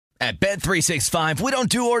At Bet365, we don't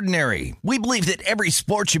do ordinary. We believe that every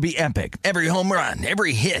sport should be epic. Every home run,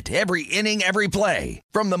 every hit, every inning, every play.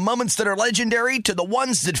 From the moments that are legendary to the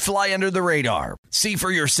ones that fly under the radar. See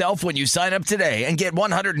for yourself when you sign up today and get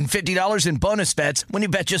 $150 in bonus bets when you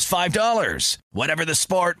bet just $5. Whatever the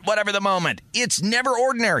sport, whatever the moment, it's never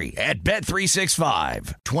ordinary at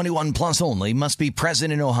Bet365. 21 plus only. Must be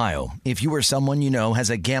present in Ohio. If you or someone you know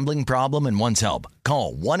has a gambling problem and wants help,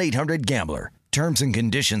 call 1-800-GAMBLER. Terms and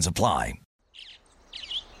conditions apply.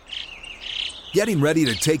 Getting ready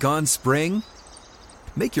to take on spring?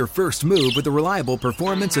 Make your first move with the reliable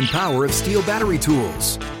performance and power of Steel battery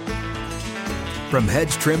tools. From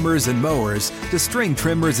hedge trimmers and mowers to string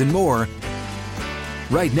trimmers and more,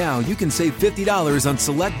 right now you can save $50 on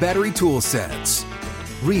select battery tool sets.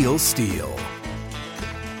 Real Steel.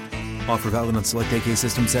 Offer valid on select AK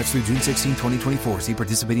system sets through June 16, 2024. See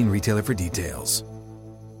participating retailer for details.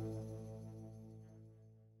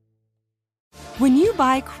 When you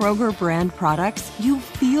buy Kroger brand products, you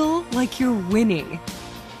feel like you're winning.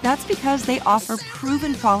 That's because they offer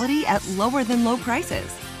proven quality at lower than low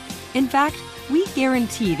prices. In fact, we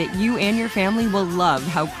guarantee that you and your family will love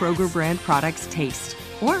how Kroger brand products taste,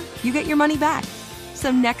 or you get your money back. So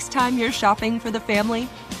next time you're shopping for the family,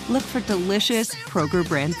 look for delicious Kroger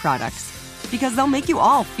brand products, because they'll make you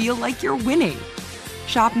all feel like you're winning.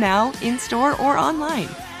 Shop now, in-store, or online.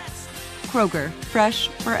 Kroger, fresh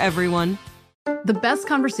for everyone. The best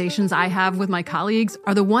conversations I have with my colleagues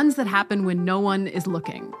are the ones that happen when no one is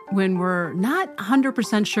looking, when we're not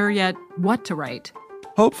 100% sure yet what to write.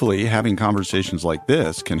 Hopefully, having conversations like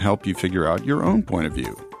this can help you figure out your own point of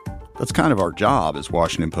view. That's kind of our job as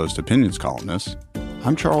Washington Post opinions columnists.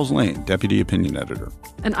 I'm Charles Lane, Deputy Opinion Editor.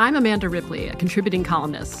 And I'm Amanda Ripley, a contributing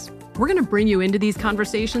columnist. We're going to bring you into these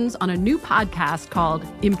conversations on a new podcast called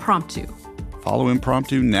Impromptu. Follow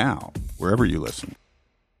Impromptu now, wherever you listen.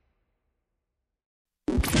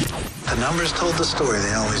 The numbers told the story,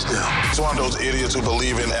 they always do. It's one of those idiots who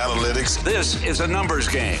believe in analytics. This is A Numbers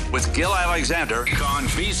Game with Gil Alexander on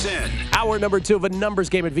VSiN. Hour number 2 of A Numbers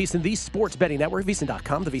Game at VSiN, the sports betting network,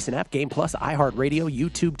 VSiN.com, the VSiN app, Game Plus, iHeartRadio,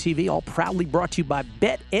 YouTube TV, all proudly brought to you by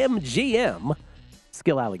BetMGM. It's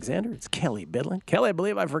Gil Alexander. It's Kelly Bidlin. Kelly, I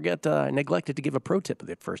believe I neglected to give a pro tip of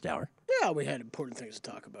the first hour. Yeah, we had important things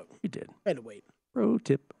to talk about. You did. I had to wait. Pro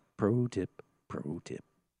tip, pro tip, pro tip.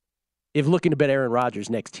 If looking to bet Aaron Rodgers'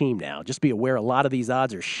 next team now, just be aware a lot of these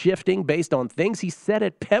odds are shifting based on things he said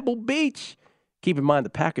at Pebble Beach. Keep in mind the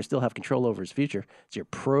Packers still have control over his future. It's your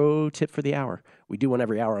pro tip for the hour. We do one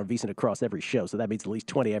every hour on VSiN across every show, so that means at least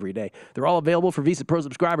 20 every day. They're all available for VSiN Pro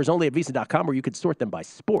subscribers only at VSiN.com, where you can sort them by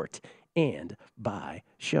sport and by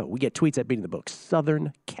show. We get tweets at Beating the Book.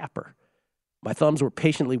 Southern Capper. My thumbs were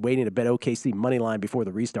patiently waiting to bet OKC moneyline before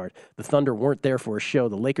the restart. The Thunder weren't there for a show.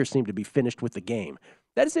 The Lakers seemed to be finished with the game.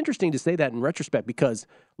 That is interesting to say that in retrospect because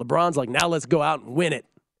LeBron's like, now let's go out and win it.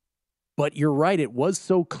 But you're right. It was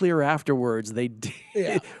so clear afterwards. They did.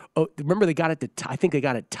 Yeah. Oh, remember, they got it I think they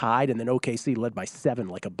got it tied, and then OKC led by 7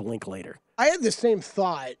 like a blink later. I had the same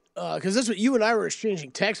thought because that's what you and I were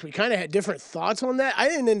exchanging texts. We kind of had different thoughts on that. I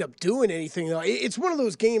didn't end up doing anything, though. It's one of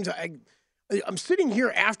those games I'm sitting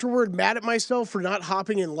here afterward mad at myself for not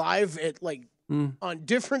hopping in live at on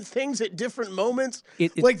different things at different moments.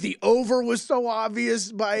 Like the over was so obvious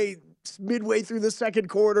by midway through the second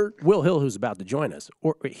quarter. Will Hill, who's about to join us,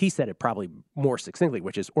 or he said it probably more succinctly,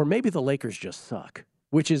 which is, or maybe the Lakers just suck,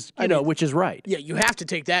 which is, which is right. Yeah, you have to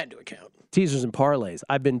take that into account. Teasers and parlays.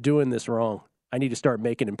 I've been doing this wrong. I need to start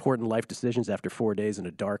making important life decisions after 4 days in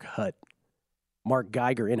a dark hut. Mark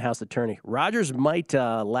Geiger, in-house attorney. Rodgers might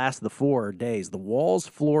last the 4 days. The walls,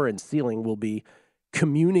 floor, and ceiling will be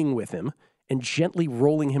communing with him and gently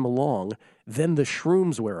rolling him along. Then the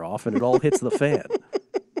shrooms wear off and it all hits the fan.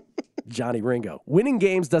 Johnny Ringo. Winning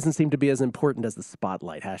games doesn't seem to be as important as the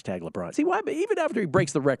spotlight. Hashtag LeBron. See, why? Even after he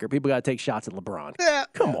breaks the record, people got to take shots at LeBron. Yeah.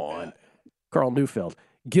 Come on. Carl Neufeld.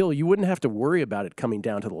 Gil, you wouldn't have to worry about it coming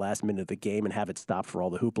down to the last minute of the game and have it stop for all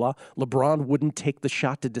the hoopla. LeBron wouldn't take the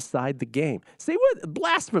shot to decide the game. See what?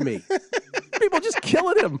 Blasphemy. People just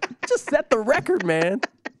killing him. Just set the record, man.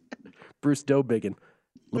 Bruce Dobiggin.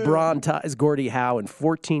 LeBron ties Gordie Howe in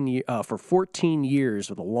for 14 years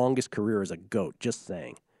with the longest career as a GOAT. Just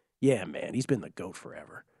saying. Yeah, man, he's been the GOAT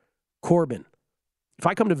forever. Corbin. If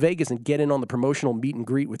I come to Vegas and get in on the promotional meet and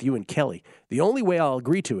greet with you and Kelly, the only way I'll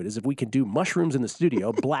agree to it is if we can do mushrooms in the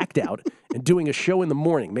studio, blacked out, and doing a show in the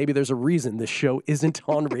morning. Maybe there's a reason this show isn't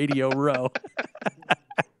on Radio Row.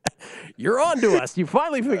 You're on to us. You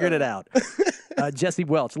finally figured it out. Jesse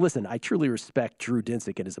Welch, listen, I truly respect Drew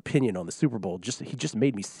Dinsick and his opinion on the Super Bowl. He just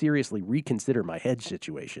made me seriously reconsider my hedge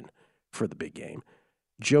situation for the big game.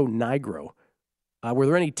 Joe Nigro. Were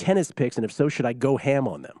there any tennis picks, and if so, should I go ham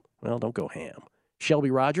on them? Well, don't go ham.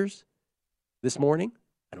 Shelby Rogers this morning.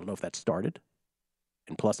 I don't know if that started.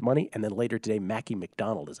 And plus money. And then later today, Mackie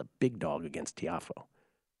McDonald is a big dog against Tiafoe.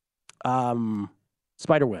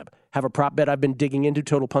 Spiderweb. Have a prop bet I've been digging into.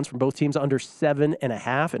 Total punts from both teams under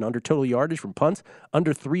 7.5 and under total yardage from punts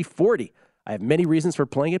under 340. I have many reasons for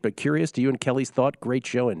playing it, but curious to you and Kelly's thought. Great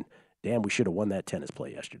show, and damn, we should have won that tennis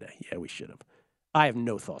play yesterday. Yeah, we should have. I have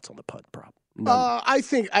no thoughts on the punt prop. I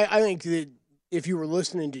think that if you were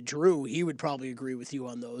listening to Drew, he would probably agree with you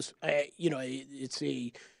on those. If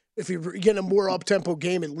you're getting a more up-tempo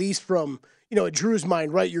game, at least from Drew's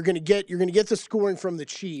mind, right? You're going to get the scoring from the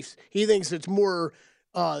Chiefs. He thinks it's more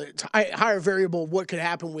higher variable of what could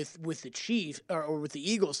happen with the Chiefs or with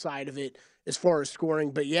the Eagles side of it as far as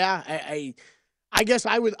scoring. But yeah, I guess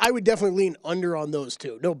I would definitely lean under on those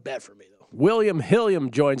two. No bet for me though. William Hilliam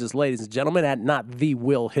joins us, ladies and gentlemen, at Not The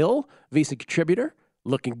Will Hill, Visa contributor.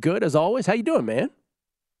 Looking good as always. How you doing, man?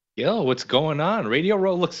 Yo, what's going on? Radio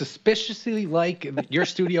Row looks suspiciously like your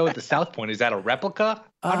studio at the South Point. Is that a replica?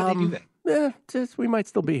 How did they do that? Yeah, we might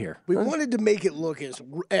still be here. We wanted to make it look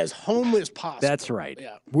as home as possible. That's right.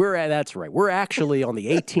 Yeah. That's right. We're actually on the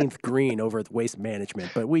 18th green over at Waste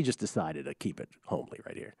Management, but we just decided to keep it homely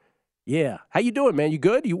right here. Yeah. How you doing, man? You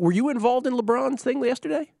good? Were you involved in LeBron's thing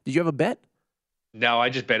yesterday? Did you have a bet? No, I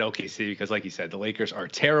just bet OKC because, like you said, the Lakers are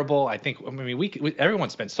terrible. Everyone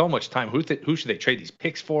spent so much time. Who should they trade these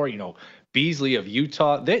picks for? Beasley of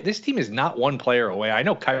Utah. This team is not one player away. I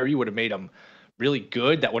know Kyrie would have made them really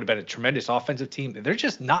good. That would have been a tremendous offensive team. They're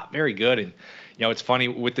just not very good. And, it's funny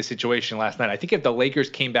with the situation last night. I think if the Lakers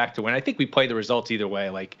came back to win, I think we play the results either way.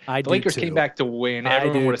 The Lakers came back to win.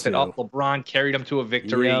 Everyone would have said, oh, LeBron carried them to a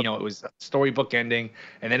victory. Yep. It was a storybook ending.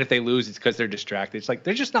 And then if they lose, it's because they're distracted. It's like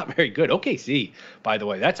they're just not very good. OKC, by the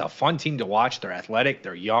way, that's a fun team to watch. They're athletic.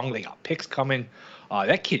 They're young. They got picks coming.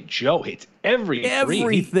 That kid Joe hits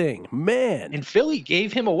everything, man. And Philly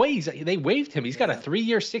gave him away. They waived him. He's got a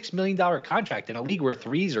 3-year, $6 million contract in a league where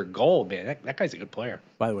threes are gold, man. That guy's a good player.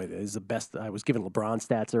 By the way, this is the best. I was giving LeBron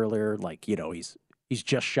stats earlier. He's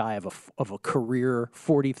just shy of a career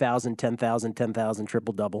 40,000, 10,000, 10,000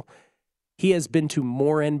 triple-double. He has been to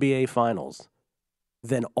more NBA finals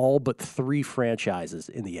than all but 3 franchises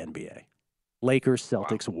in the NBA. Lakers,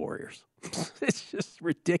 Celtics, Warriors. It's just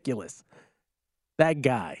ridiculous. That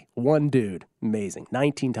guy, one dude, amazing.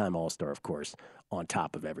 19-time All-Star, of course, on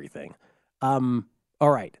top of everything. All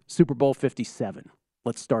right, Super Bowl 57.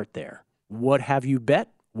 Let's start there. What have you bet?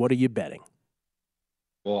 What are you betting?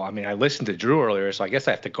 Well, I listened to Drew earlier, so I guess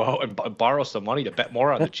I have to go out and borrow some money to bet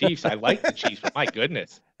more on the Chiefs. I like the Chiefs, but my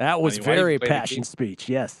goodness. That was very passion speech,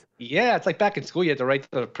 yes. Yeah, it's like back in school, you had to write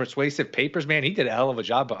the persuasive papers, man. He did a hell of a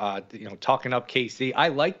job, talking up KC. I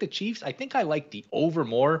like the Chiefs. I think I like the over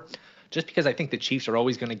more. Just because I think the Chiefs are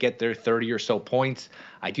always going to get their 30 or so points.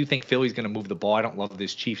 I do think Philly's going to move the ball. I don't love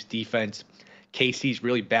this Chiefs defense. KC's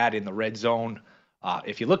really bad in the red zone.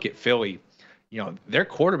 If you look at Philly, their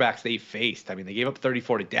quarterbacks they faced. They gave up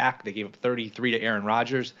 34 to Dak. They gave up 33 to Aaron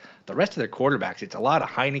Rodgers. The rest of their quarterbacks, it's a lot of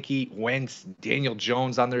Heineke, Wentz, Daniel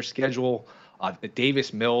Jones on their schedule,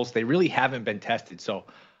 Davis Mills. They really haven't been tested. So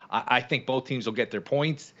I think both teams will get their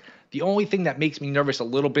points. The only thing that makes me nervous a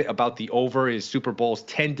little bit about the over is Super Bowls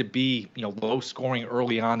tend to be, low scoring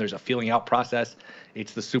early on. There's a feeling out process.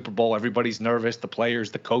 It's the Super Bowl. Everybody's nervous. The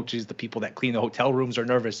players, the coaches, the people that clean the hotel rooms are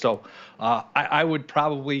nervous. So I would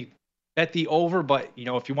probably bet the over, but,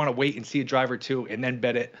 if you want to wait and see a drive or two and then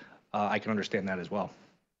bet it, I can understand that as well.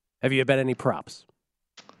 Have you bet any props?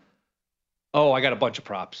 Oh, I got a bunch of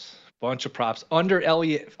props. Under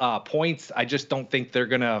Elliott points, I just don't think they're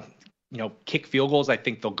going to, kick field goals. I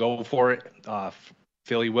think they'll go for it.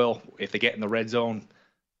 Philly will. If they get in the red zone,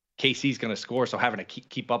 KC's going to score. So having to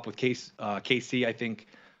keep up with KC, I think,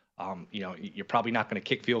 you're probably not going to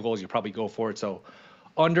kick field goals. You'll probably go for it. So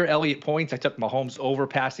under Elliott points, I took Mahomes over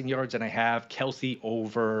passing yards, and I have Kelsey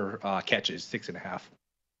over catches, 6.5.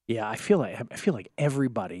 Yeah, I feel like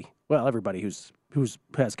everybody who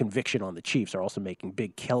has conviction on the Chiefs are also making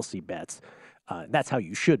big Kelsey bets. That's how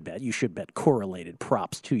you should bet. You should bet correlated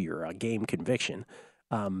props to your game conviction.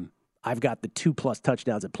 I've got the 2+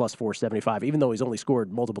 touchdowns at plus 475, even though he's only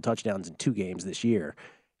scored multiple touchdowns in 2 games this year,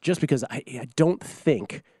 just because I don't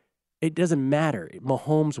think it doesn't matter.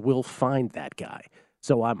 Mahomes will find that guy.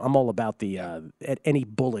 So I'm all about the at any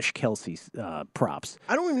bullish Kelsey props.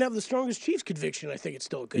 I don't even have the strongest Chiefs conviction. I think it's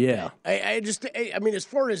still a good bet. I mean, as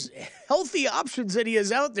far as healthy options that he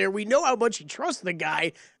has out there, we know how much he trusts the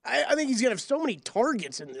guy. I think he's going to have so many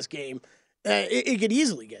targets in this game. It could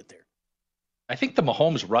easily get there. I think the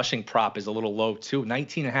Mahomes rushing prop is a little low too.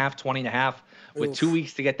 19.5, 20.5. with 2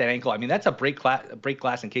 weeks to get that ankle. I mean, that's a break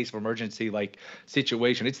glass in case of emergency like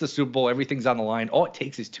situation. It's the Super Bowl. Everything's on the line. All it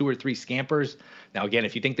takes is 2 or 3 scampers. Now, again,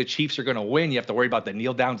 if you think the Chiefs are going to win, you have to worry about the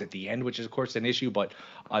kneel downs at the end, which is, of course, an issue. But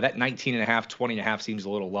that 19.5, 20.5 seems a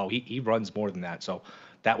little low. He runs more than that. So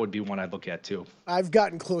that would be one I'd look at, too. I've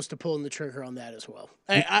gotten close to pulling the trigger on that as well.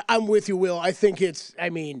 I'm with you, Will. I think it's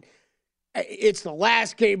the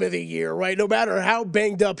last game of the year, right? No matter how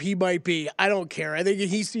banged up he might be, I don't care. I think if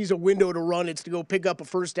he sees a window to run, it's to go pick up a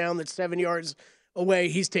first down that's 7 yards away.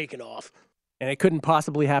 He's taking off. And it couldn't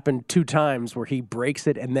possibly happen 2 times where he breaks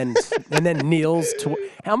it and then kneels.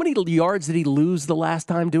 How many yards did he lose the last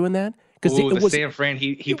time doing that? Because San Fran,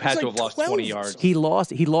 he had to have lost 20 yards. He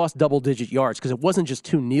lost double-digit yards because it wasn't just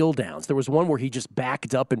 2 kneel downs. There was one where he just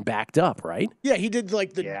backed up, right? Yeah, he did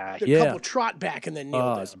like the couple trot back and then kneel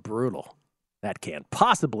down. Oh, it's brutal. That can't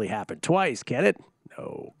possibly happen twice, can it?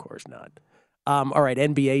 No, of course not. All right,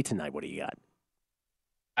 NBA tonight. What do you got?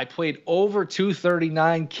 I played over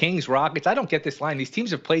 239 Kings Rockets. I don't get this line. These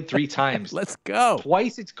teams have played 3 times. Let's go.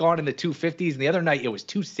 Twice it's gone in the 250s, and the other night it was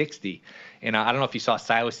 260. And I don't know if you saw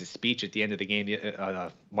Silas's speech at the end of the game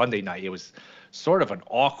Monday night. It was sort of an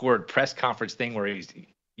awkward press conference thing where he's,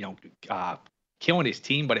 killing his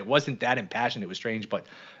team, but it wasn't that impassioned. It was strange, but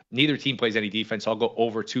neither team plays any defense. So I'll go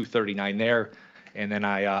over 239 there. And then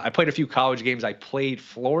I played a few college games. I played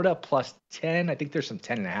Florida plus 10. I think there's some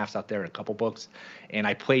 10.5s out there in a couple books. And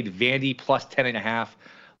I played Vandy plus 10.5.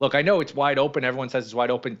 Look, I know it's wide open. Everyone says it's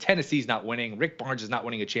wide open. Tennessee's not winning. Rick Barnes is not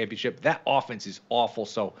winning a championship. That offense is awful.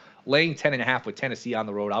 So laying 10.5 with Tennessee on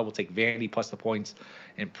the road, I will take Vandy plus the points.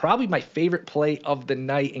 And probably my favorite play of the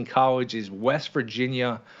night in college is West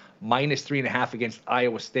Virginia minus 3.5 against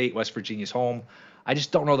Iowa State. West Virginia's home. I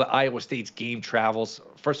just don't know that Iowa State's game travels.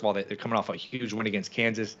 First of all, they're coming off a huge win against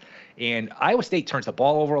Kansas. And Iowa State turns the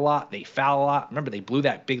ball over a lot. They foul a lot. Remember, they blew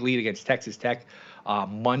that big lead against Texas Tech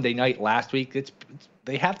Monday night last week.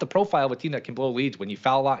 They have the profile of a team that can blow leads when you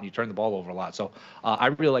foul a lot and you turn the ball over a lot. So I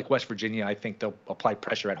really like West Virginia. I think they'll apply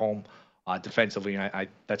pressure at home defensively. And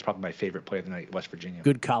that's probably my favorite play of the night, West Virginia.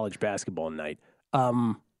 Good college basketball night.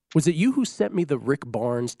 Was it you who sent me the Rick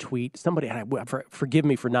Barnes tweet? Somebody, forgive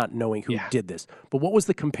me for not knowing who did this, but what was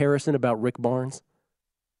the comparison about Rick Barnes?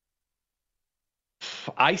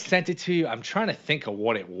 I sent it to you. I'm trying to think of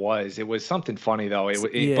what it was. It was something funny, though.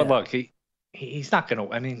 But look, he's not going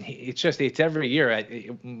to – I mean, it's every year.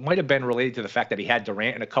 It might have been related to the fact that he had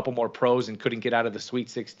Durant and a couple more pros and couldn't get out of the Sweet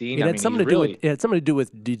 16. It had something to do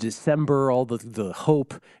with December, all the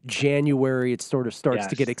hope. January, it sort of starts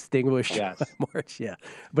to get extinguished. Yes. March, yeah.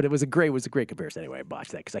 But it was a great comparison. Anyway, I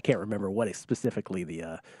botched that because I can't remember what specifically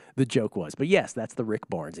the joke was. But yes, that's the Rick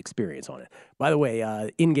Barnes experience on it. By the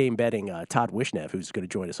way, in-game betting, Todd Wishnev, who's going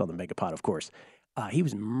to join us on the Megapod, of course, he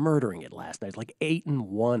was murdering it last night, like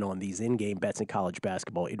 8-1 on these in-game bets in college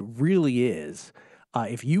basketball. It really is.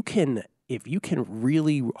 If you can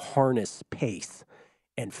really harness pace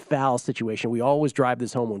and foul situation, we always drive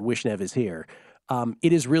this home when Wishnev is here.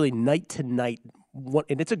 It is really night to night,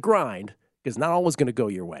 and it's a grind because not always going to go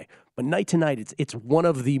your way. But night to night, it's one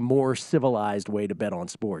of the more civilized way to bet on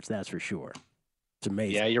sports. That's for sure. It's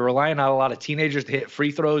amazing. Yeah, you're relying on a lot of teenagers to hit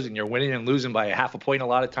free throws, and you're winning and losing by a half a point a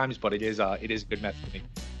lot of times, but it is a good method to me.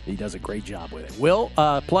 He does a great job with it. Will,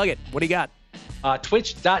 plug it. What do you got?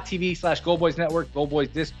 Twitch.tv/GoldBoysNetwork,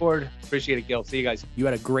 Goldboys Discord. Appreciate it, Gil. See you guys. You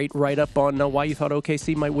had a great write-up on why you thought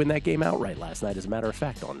OKC might win that game outright last night, as a matter of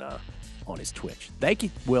fact, on his Twitch. Thank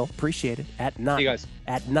you, Will. Appreciate it. See you guys.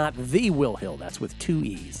 At not the Will Hill. That's with 2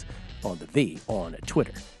 E's on on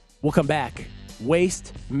Twitter. We'll come back.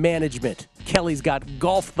 Waste management. Kelly's got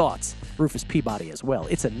golf thoughts. Rufus Peabody as well.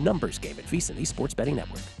 It's a numbers game at VSiN, the Sports Betting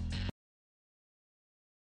Network.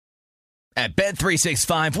 At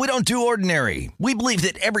Bet365, we don't do ordinary. We believe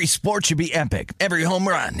that every sport should be epic. Every home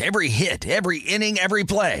run, every hit, every inning, every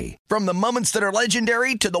play. From the moments that are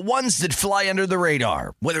legendary to the ones that fly under the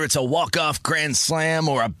radar. Whether it's a walk-off grand slam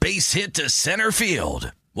or a base hit to center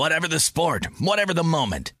field. Whatever the sport, whatever the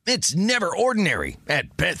moment, it's never ordinary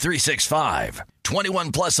at Bet365.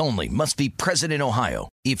 21 plus only. Must be present in Ohio.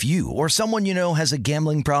 If you or someone you know has a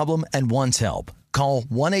gambling problem and wants help, call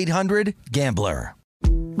 1-800-GAMBLER.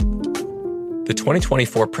 The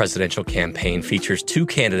 2024 presidential campaign features 2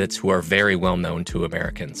 candidates who are very well known to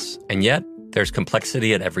Americans. And yet, there's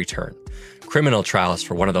complexity at every turn. Criminal trials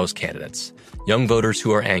for one of those candidates. Young voters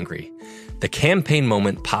who are angry. The Campaign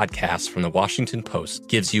Moment podcast from the Washington Post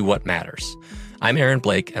gives you what matters. I'm Aaron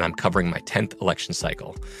Blake, and I'm covering my 10th election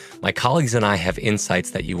cycle. My colleagues and I have insights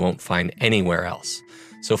that you won't find anywhere else.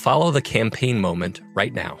 So follow The Campaign Moment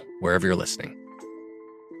right now, wherever you're listening.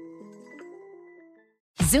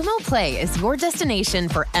 Xumo Play is your destination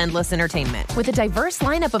for endless entertainment. With a diverse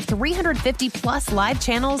lineup of 350-plus live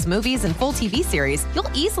channels, movies, and full TV series,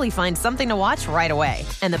 you'll easily find something to watch right away.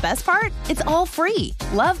 And the best part? It's all free.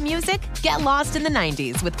 Love music? Get lost in the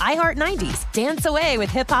 90s with iHeart 90s, dance away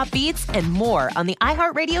with hip-hop beats, and more on the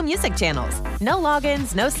iHeartRadio music channels. No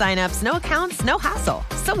logins, no signups, no accounts, no hassle.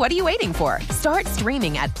 So what are you waiting for? Start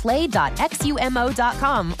streaming at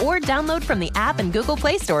play.xumo.com or download from the app and Google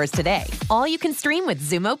Play stores today. All you can stream with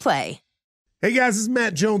Xumo Play. Hey guys, this is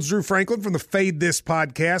Matt Jones, Drew Franklin from the Fade This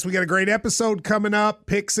podcast. We got a great episode coming up,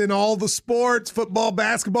 picks in all the sports, football,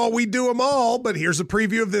 basketball, we do them all, but here's a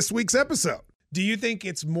preview of this week's episode. Do you think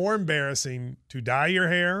it's more embarrassing to dye your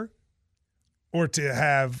hair or to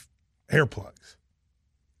have hair plugs?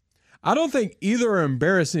 I don't think either are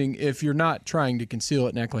embarrassing if you're not trying to conceal it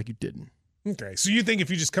and act like you didn't. Okay, so you think if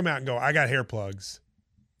you just come out and go, I got hair plugs.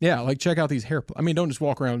 Yeah, like check out these hair plugs. I mean, don't just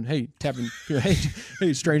walk around, hey, tapping,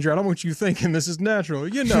 hey, stranger, I don't want you thinking this is natural.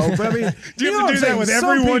 You know, but I mean. Do you have to do that with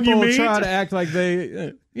everyone you meet? Some people try to act like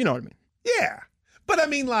they, you know what I mean. Yeah. But I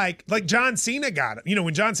mean, like John Cena got it. You know,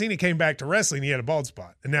 when John Cena came back to wrestling, he had a bald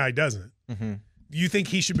spot, and now he doesn't. Mm-hmm. You think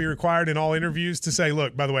he should be required in all interviews to say,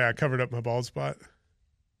 look, by the way, I covered up my bald spot?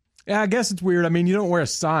 Yeah, I guess it's weird. I mean, you don't wear a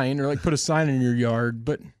sign or like put a sign in your yard,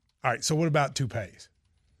 but. All right, so what about toupees?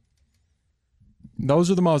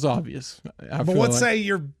 Those are the most obvious. But let's say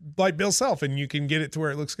you're like Bill Self and you can get it to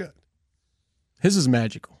where it looks good. His is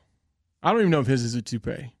magical. I don't even know if his is a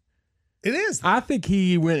toupee. It is. I think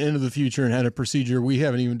he went into the future and had a procedure we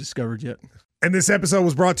haven't even discovered yet. And this episode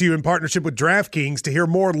was brought to you in partnership with DraftKings. To hear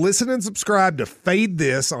more, listen and subscribe to Fade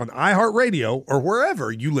This on iHeartRadio or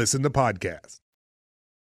wherever you listen to podcasts.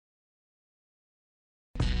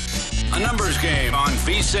 A numbers game on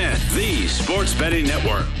VSiN, the sports betting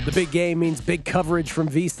network. The big game means big coverage from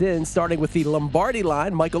VSiN, starting with the Lombardi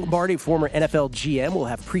line. Michael Lombardi, former NFL GM, will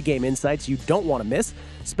have pregame insights you don't want to miss.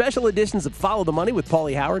 Special editions of Follow the Money with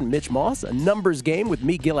Paulie Howard and Mitch Moss. A numbers game with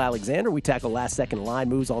me, Gil Alexander. We tackle last-second line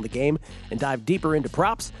moves on the game and dive deeper into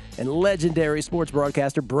props. And legendary sports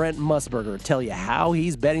broadcaster Brent Musburger will tell you how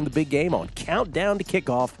he's betting the big game on Countdown to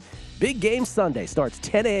Kickoff. Big Game Sunday starts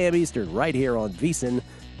 10 a.m. Eastern right here on VSiN,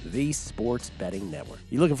 the sports betting network.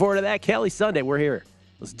 You looking forward to that, Kelly? Sunday, we're here.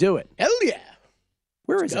 Let's do it. Hell yeah.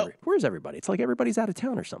 Where's everybody? It's like everybody's out of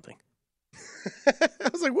town or something. I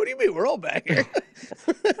was like, what do you mean? We're all back here.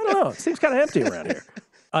 I don't know. It seems kind of empty around here.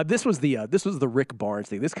 This was the Rick Barnes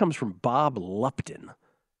thing. This comes from Bob Lupton.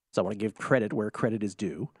 So I want to give credit where credit is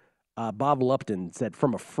due. Bob Lupton said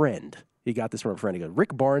from a friend. He got this from a friend. He goes,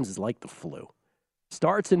 Rick Barnes is like the flu.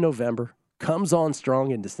 Starts in November, comes on strong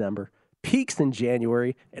in December, peaks in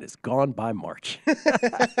January, and is gone by March.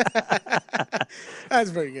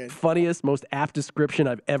 That's very good. Funniest, most apt description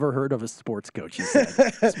I've ever heard of a sports coach, he said.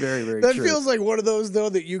 It's very, very that true. That feels like one of those, though,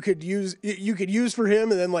 that you could use for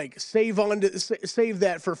him and then, like, save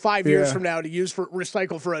that for 5 years from now to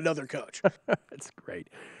recycle for another coach. That's great.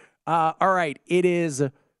 All right. It is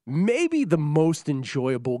maybe the most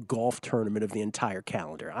enjoyable golf tournament of the entire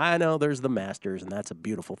calendar. I know there's the Masters, and that's a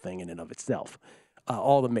beautiful thing in and of itself.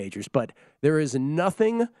 All the majors, but there is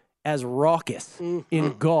nothing as raucous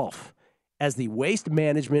in golf as the Waste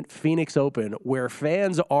Management Phoenix Open, where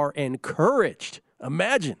fans are encouraged,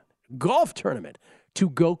 imagine, golf tournament, to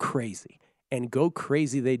go crazy. And go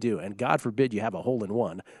crazy they do. And God forbid you have a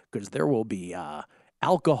hole-in-one, because there will be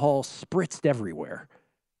alcohol spritzed everywhere.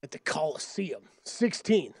 At the Coliseum,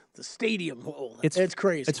 16, the stadium hole. It's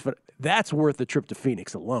crazy. That's worth the trip to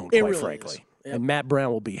Phoenix alone, quite frankly. Yep. And Matt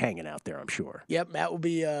Brown will be hanging out there, I'm sure. Yep, Matt will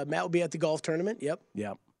be at the golf tournament. Yep.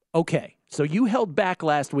 Okay, so you held back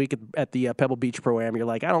last week at the Pebble Beach Pro-Am. You're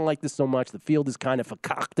like, I don't like this so much. The field is kind of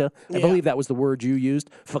fakakta. I believe that was the word you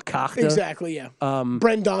used, fakakta. Exactly, yeah.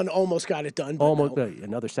 Brendan almost got it done. Almost. No.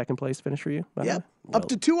 Another second-place finish for you? Yeah, up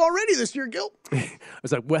to 2 already this year, Gil. It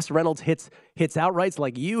was like Wes Reynolds hits outrights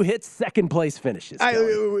like you hit second-place finishes.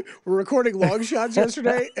 We're recording long shots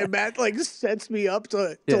yesterday, and Matt, like, sets me up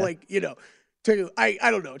to like, you know, I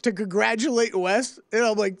don't know, to congratulate Wes. And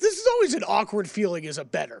I'm like, this is always an awkward feeling as a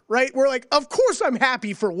bettor, right? We're like, of course I'm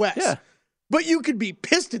happy for Wes. Yeah. But you could be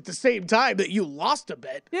pissed at the same time that you lost a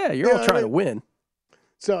bet. Yeah, you're all trying to win.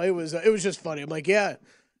 So it was just funny. I'm like, yeah,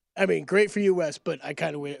 I mean, great for you, Wes, but I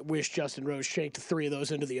kind of wish Justin Rose shanked 3 of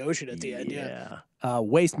those into the ocean at the end. Yeah.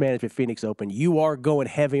 Waste Management Phoenix Open. You are going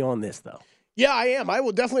heavy on this, though. Yeah, I am. I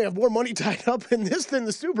will definitely have more money tied up in this than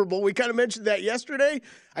the Super Bowl. We kind of mentioned that yesterday.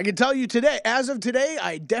 I can tell you today, as of today,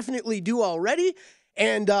 I definitely do already.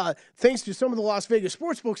 And thanks to some of the Las Vegas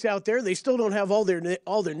sportsbooks out there, they still don't have all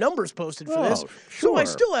their numbers posted for this. Sure. So I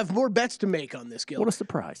still have more bets to make on this, Gil. What a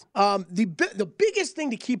surprise. The biggest thing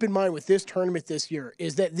to keep in mind with this tournament this year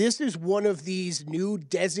is that this is one of these new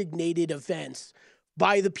designated events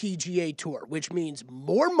by the PGA Tour, which means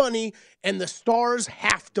more money and the stars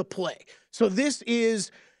have to play. So this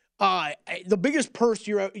is the biggest purse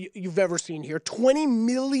you've ever seen here. $20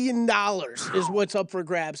 million is what's up for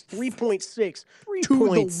grabs. 3.6 to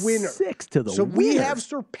the winner. 6 to the so winner. We have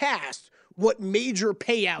surpassed what major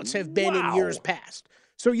payouts have been in years past.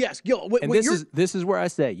 So yes, Gil. This is where I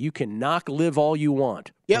say you can knock live all you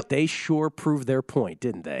want. Yep. But they sure proved their point,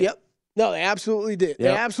 didn't they? Yep. No, they absolutely did. Yep. They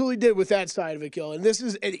absolutely did with that side of it, Gil. And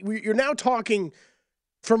you're now talking.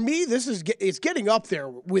 For me, it's getting up there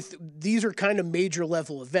with these are kind of major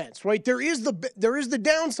level events, right? There is the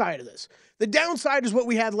downside of this. The downside is what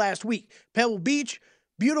we had last week. Pebble Beach,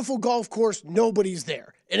 beautiful golf course, nobody's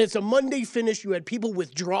there. And it's a Monday finish. You had people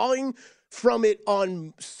withdrawing from it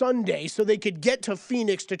on Sunday so they could get to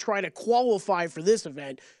Phoenix to try to qualify for this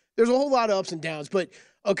event. There's a whole lot of ups and downs, but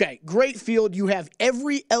okay, great field. You have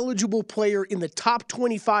every eligible player in the top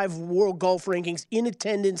 25 world golf rankings in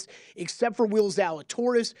attendance, except for Will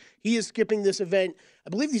Zalatoris. He is skipping this event. I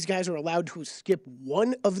believe these guys are allowed to skip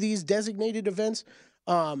one of these designated events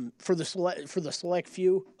for the select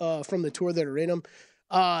few from the tour that are in them.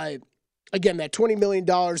 Again, that $20 million.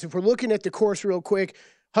 If we're looking at the course real quick,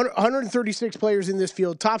 136 players in this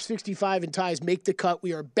field, top 65 in ties make the cut.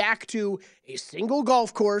 We are back to a single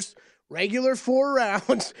golf course. Regular 4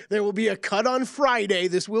 rounds. There will be a cut on Friday.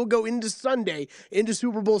 This will go into Sunday, into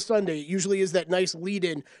Super Bowl Sunday. It usually is that nice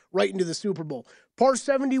lead-in right into the Super Bowl. Par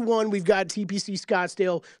 71, we've got TPC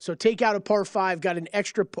Scottsdale. So take out a par 5, got an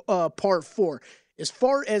extra par 4. As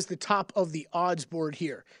far as the top of the odds board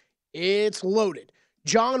here, it's loaded.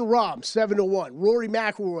 John Rahm, 7-1. Rory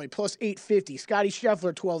McIlroy, plus 850. Scotty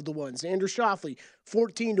Scheffler, 12-1. Xander Schauffele,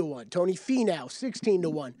 14-1. Tony Finau,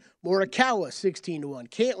 16-1. Morikawa, 16-1.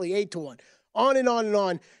 Cantley, 8-1. On and on and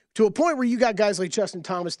on, to a point where you got guys like Justin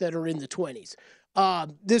Thomas that are in the 20s.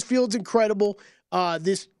 This field's incredible. I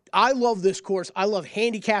love this course. I love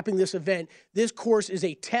handicapping this event. This course is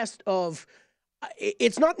a test of.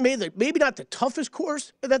 It's not maybe not the toughest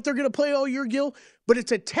course that they're going to play all year, Gil, but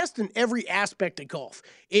it's a test in every aspect of golf.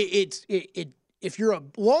 If you're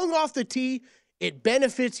long off the tee, it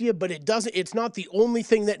benefits you, but it doesn't. It's not the only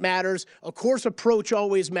thing that matters. Of course, approach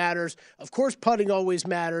always matters. Of course, putting always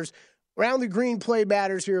matters. Around the green play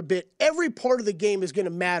matters here a bit. Every part of the game is going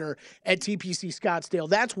to matter at TPC Scottsdale.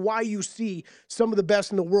 That's why you see some of the best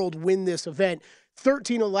in the world win this event.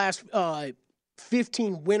 13 of the last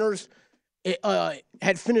 15 winners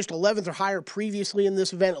had finished 11th or higher previously in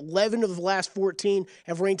this event. 11 of the last 14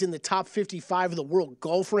 have ranked in the top 55 of the world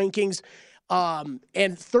golf rankings.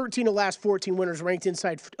 And 13 of the last 14 winners ranked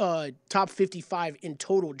inside top 55 in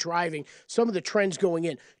total driving. Some of the trends going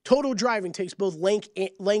in. Total driving takes both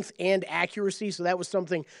length and accuracy, so that was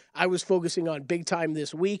something I was focusing on big time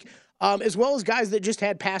this week, as well as guys that just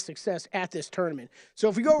had past success at this tournament. So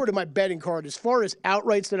if we go over to my betting card, as far as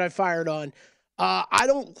outrights that I fired on, I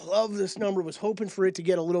don't love this number. Was hoping for it to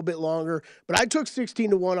get a little bit longer, but I took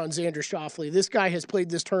 16-1 on Xander Schauffele. This guy has played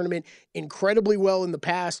this tournament incredibly well in the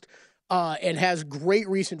past and has great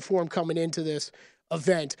recent form coming into this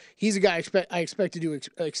event. He's a guy I expect to do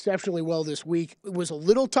exceptionally well this week. It was a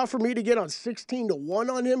little tough for me to get on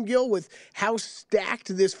 16-1 on him, Gil, with how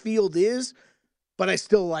stacked this field is, but I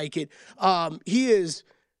still like it. He is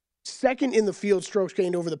second in the field strokes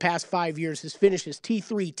gained over the past 5 years. His finishes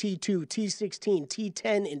T3, T2, T16,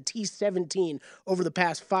 T10, and T17 over the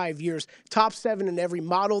past 5 years. Top 7 in every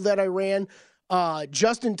model that I ran.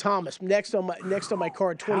 Justin Thomas next on my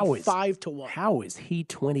card, 25-1. How is he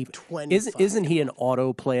 20? Isn't he an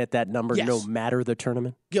auto play at that number? Yes. No matter the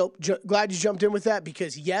tournament. Gil, glad you jumped in with that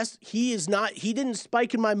because yes, he is not. He didn't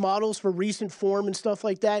spike in my models for recent form and stuff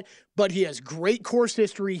like that, but he has great course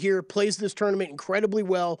history here. Plays this tournament incredibly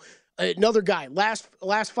well. Another guy, last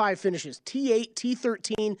 5 finishes, T8,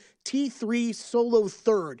 T13, T3, solo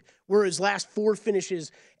third, were his last 4 finishes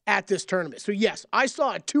at this tournament. So, yes, I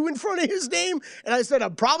saw a 2 in front of his name, and I said,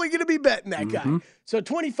 I'm probably going to be betting that guy. So,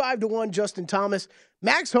 25-1, Justin Thomas.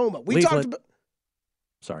 Max Homa. We talked about.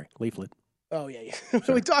 Sorry, Leaflet. Oh, yeah.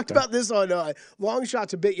 So we talked about this on Long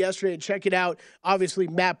Shots a bit yesterday. Check it out. Obviously,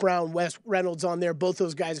 Matt Brown, Wes Reynolds on there. Both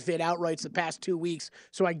those guys have hit outrights the past 2 weeks,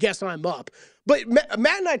 so I guess I'm up. But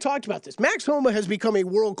Matt and I talked about this. Max Homa has become a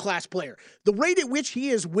world-class player. The rate at which he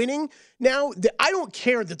is winning now, I don't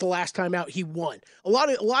care that the last time out he won. A lot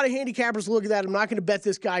of handicappers look at that. I'm not going to bet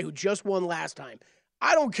this guy who just won last time.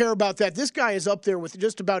 I don't care about that. This guy is up there with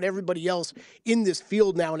just about everybody else in this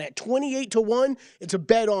field now. And at 28-1, it's a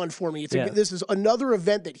bet on for me. This is another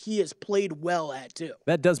event that he has played well at, too.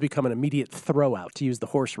 That does become an immediate throw-out, to use the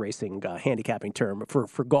horse racing handicapping term,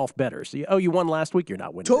 for golf bettors. You won last week, you're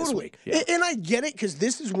not winning this week. Yeah. And I get it, because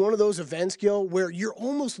this is one of those events, Gil, where you're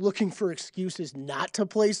almost looking for excuses not to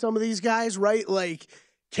play some of these guys, right? Like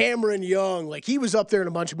Cameron Young, like he was up there in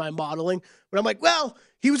a bunch of my modeling. But I'm like, well,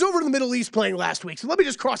 he was over in the Middle East playing last week, so let me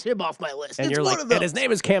just cross him off my list. And it's you're one like, of those. and his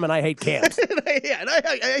name is Cam, and I hate Cams. and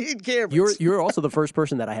I hate Cameron. You're also the first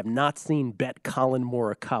person that I have not seen bet Colin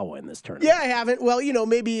Morikawa in this tournament. Yeah, I haven't. Well,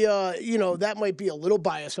 maybe that might be a little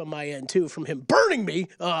bias on my end too, from him burning me,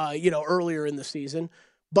 earlier in the season.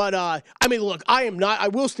 But look, I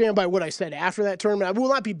will stand by what I said after that tournament. I will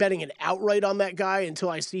not be betting it outright on that guy until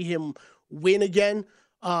I see him win again.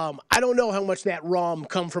 I don't know how much that ROM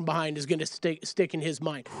come from behind is going to stick in his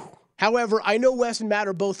mind. However, I know Wes and Matt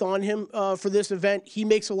are both on him for this event. He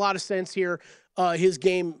makes a lot of sense here. His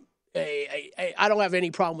game, I don't have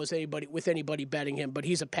any problem with anybody betting him, but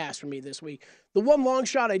he's a pass for me this week. The one long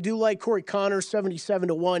shot I do like, Corey Connors,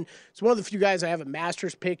 77-1. It's one of the few guys I have a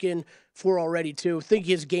Masters pick in for already, too. I think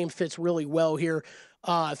his game fits really well here.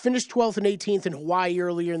 Finished 12th and 18th in Hawaii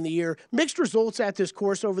earlier in the year. Mixed results at this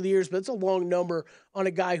course over the years, but it's a long number on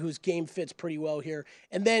a guy whose game fits pretty well here.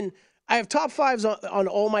 And then I have top fives on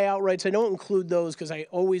all my outrights. I don't include those because I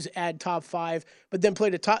always add top five, but then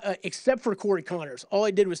played except for Corey Connors. All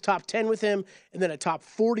I did was top 10 with him and then a top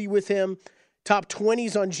 40 with him. Top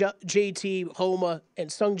 20s on JT, Homa,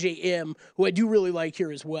 and Sung J M, who I do really like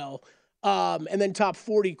here as well. And then top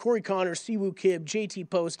 40, Corey Connors, Siwoo Kim,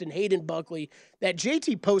 JT Poston, Hayden Buckley. That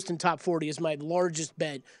JT Poston top 40 is my largest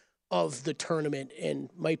bet of the tournament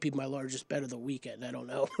and might be my largest bet of the weekend. I don't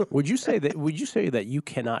know. Would you say that you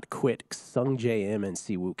cannot quit Sung J M and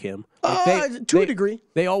Siwoo Kim? To a degree.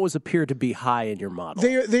 They always appear to be high in your model.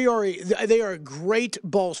 They are great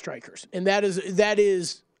ball strikers, and that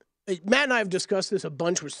is Matt and I have discussed this a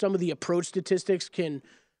bunch, where some of the approach statistics can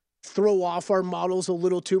throw off our models a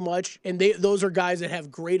little too much, and those are guys that have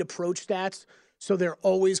great approach stats, so they're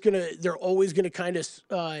always gonna kind of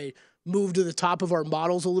move to the top of our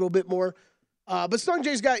models a little bit more. But Sung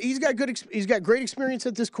J's got great experience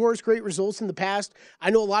at this course, great results in the past. I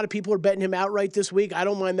know a lot of people are betting him outright this week. I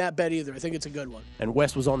don't mind that bet either. I think it's a good one. And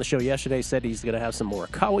Wes was on the show yesterday, said he's going to have some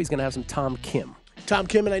Morikawa, he's going to have some Tom Kim.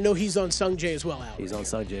 And I know he's on Sung J as well, Alex. He's on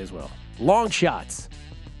Sung J as well. Long Shots,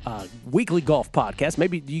 weekly golf podcast.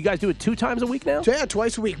 Maybe do you guys do it 2 times a week now? Yeah,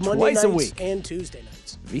 twice a week. Monday nights and Tuesday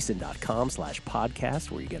nights.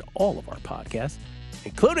 VSiN.com/podcast, where you get all of our podcasts,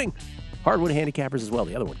 including Hardwood Handicappers as well.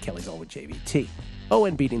 The other one, Kelly's On with JVT. Oh,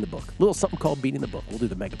 and Beating the Book. A little something called Beating the Book. We'll do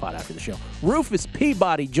the Megapod after the show. Rufus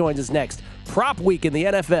Peabody joins us next. Prop week in the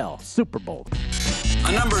NFL. Super Bowl.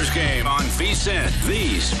 A numbers game on VSiN,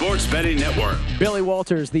 the sports betting network. Billy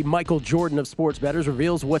Walters, the Michael Jordan of sports bettors,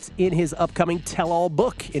 reveals what's in his upcoming tell-all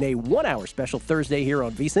book in a 1-hour special Thursday here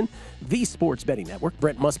on VSiN, the sports betting network.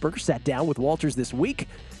 Brent Musburger sat down with Walters this week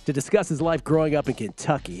to discuss his life growing up in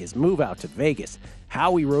Kentucky, his move out to Vegas,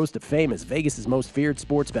 how he rose to fame as Vegas' most feared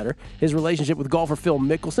sports bettor, his relationship with golfer Phil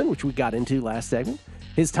Mickelson, which we got into last segment,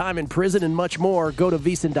 his time in prison, and much more. Go to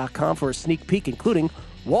VSiN.com for a sneak peek, including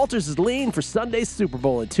Walters' lean for Sunday's Super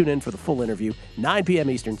Bowl, and tune in for the full interview, 9 p.m.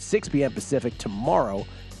 Eastern, 6 p.m. Pacific, tomorrow,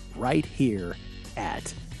 right here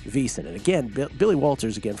at VSiN. And again, Billy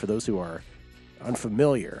Walters, again, for those who are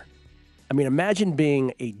unfamiliar, I mean, imagine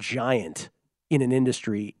being a giant in an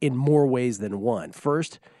industry in more ways than one.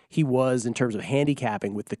 First, he was, in terms of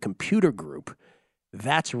handicapping with the computer group,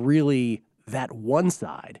 that's really that one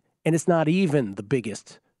side, and it's not even the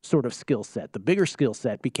biggest sort of skill set. The bigger skill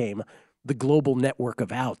set became the global network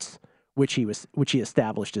of outs, which he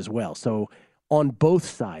established as well. So on both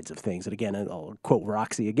sides of things, and again, I'll quote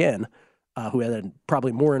Roxy again, who had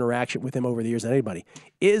probably more interaction with him over the years than anybody.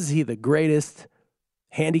 Is he the greatest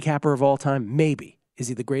handicapper of all time? Maybe. Is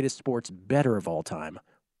he the greatest sports bettor of all time?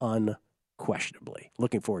 Unquestionably.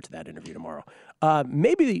 Looking forward to that interview tomorrow.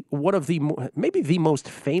 Maybe the most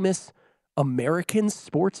famous American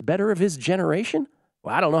sports bettor of his generation.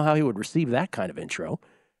 Well, I don't know how he would receive that kind of intro.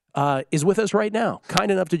 Is with us right now.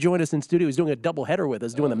 Kind enough to join us in studio. He's doing a doubleheader with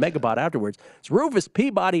us, doing the Megapod afterwards. It's Rufus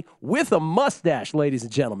Peabody with a mustache, ladies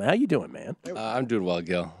and gentlemen. How you doing, man? I'm doing well,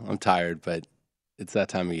 Gil. I'm tired, but it's that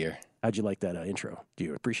time of year. How'd you like that intro? Do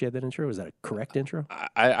you appreciate that intro? Is that a correct intro?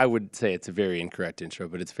 I would say it's a very incorrect intro,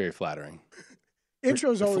 but it's very flattering.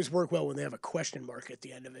 Intros always work well when they have a question mark at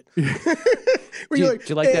the end of it. Do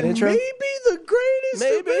you like that intro? Maybe the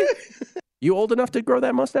greatest. Maybe. You old enough to grow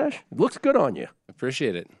that mustache? It looks good on you.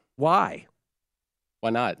 Appreciate it. Why? Why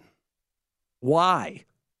not? Why?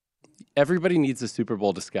 Everybody needs a Super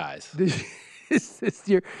Bowl disguise.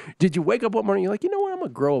 Did you wake up one morning, you're like, you know what, I'm going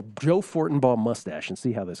to grow a Joe Fortenbaugh mustache and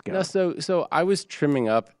see how this goes? No, so I was trimming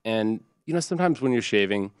up, and, sometimes when you're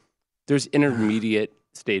shaving, there's intermediate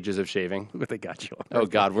stages of shaving. But they got you on. Oh,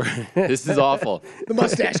 God, this is awful. The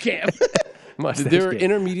mustache cam. There are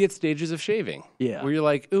intermediate stages of shaving. Yeah. Where you're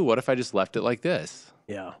like, ooh, what if I just left it like this?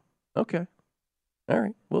 Yeah. Okay. All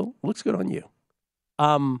right. Well, looks good on you.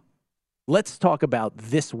 Let's talk about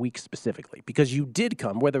this week specifically, because you did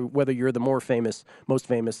come, whether you're the most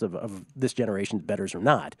famous of this generation's bettors or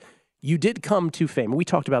not, you did come to fame. We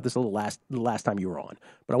talked about this the last time you were on,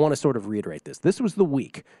 but I want to sort of reiterate this. This was the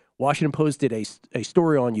week. Washington Post did a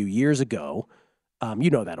story on you years ago. You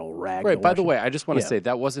know that old rag. Right. By the way, I just want to say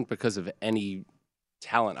that wasn't because of any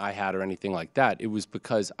talent I had or anything like that. It was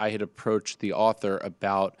because I had approached the author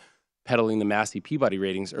about peddling the Massey Peabody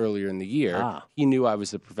ratings earlier in the year. He knew I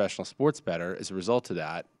was a professional sports bettor as a result of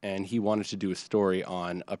that, and he wanted to do a story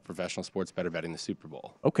on a professional sports bettor betting the Super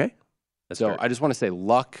Bowl. Okay. So I just want to say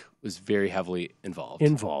luck was very heavily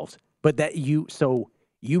involved. But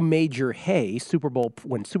you made your hay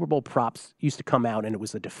when Super Bowl props used to come out, and it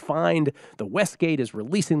was the Westgate is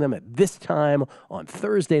releasing them at this time on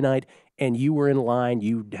Thursday night, and you were in line,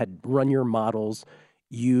 you had run your models,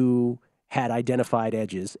 you had identified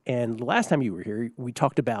edges. And the last time you were here, we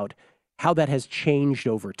talked about how that has changed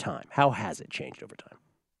over time. How has it changed over time?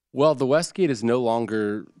 Well, the Westgate is no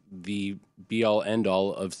longer the be-all,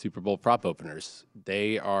 end-all of Super Bowl prop openers.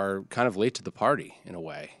 They are kind of late to the party in a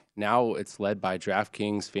way. Now it's led by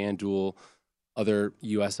DraftKings, FanDuel, other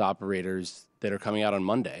U.S. operators that are coming out on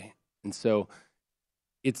Monday. And so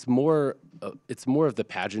it's more of the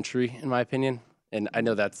pageantry, in my opinion. And I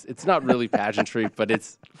know it's not really pageantry, but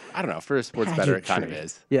I don't know, for a sports bettor, it kind of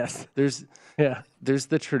is. Yes. There's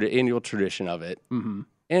the annual tradition of it. Mm-hmm.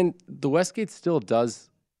 And the Westgate still does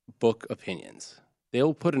book opinions.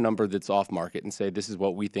 They'll put a number that's off market and say, this is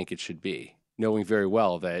what we think it should be, knowing very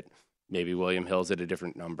well that maybe William Hill's at a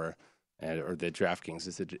different number or that DraftKings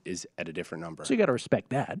is at a different number. So you got to respect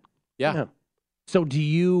that. Yeah. So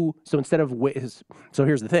here's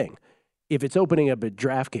the thing. If it's opening up at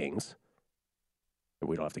DraftKings,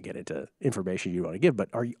 we don't have to get into information you want to give, but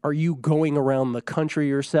are you going around the country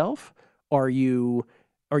yourself? Are you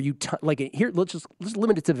here? Let's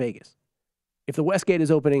limit it to Vegas. If the Westgate is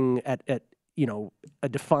opening at a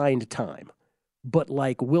defined time, but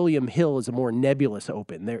like William Hill is a more nebulous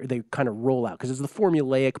open, they kind of roll out because it's the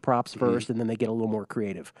formulaic props first, and then they get a little more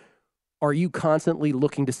creative. Are you constantly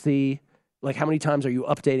looking to see? Like, how many times are you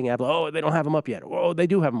updating Apple? Oh, they don't have them up yet. Oh, they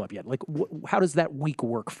do have them up yet. Like, how does that week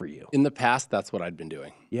work for you? In the past, that's what I'd been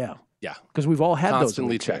doing. Yeah. Yeah. Because we've all had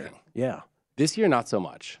constantly those. Constantly checking. Yeah. This year, not so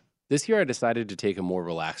much. This year, I decided to take a more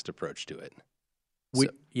relaxed approach to it.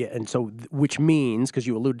 Which means, because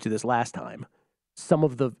you alluded to this last time, some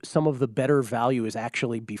of the better value is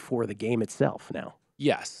actually before the game itself now.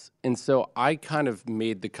 Yes. And so I kind of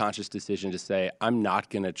made the conscious decision to say, I'm not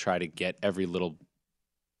going to try to get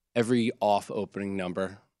every off opening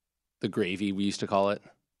number, the gravy we used to call it.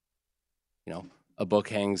 A book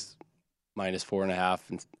hangs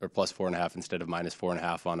 -4.5 or +4.5 instead of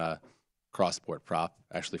 -4.5 on a cross sport prop.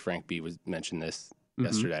 Actually, Frank B mentioned this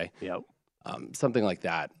yesterday. Yep. Something like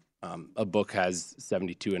that. A book has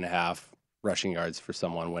 72.5 rushing yards for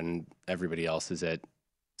someone when everybody else is at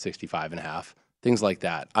 65.5. Things like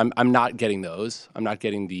that. I'm not getting those. I'm not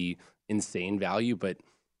getting the insane value, but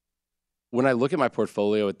when I look at my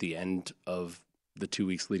portfolio at the end of the 2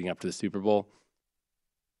 weeks leading up to the Super Bowl,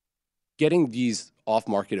 getting these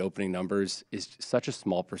off-market opening numbers is such a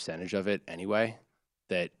small percentage of it anyway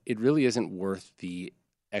that it really isn't worth the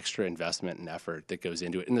extra investment and effort that goes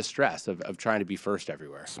into it and the stress of trying to be first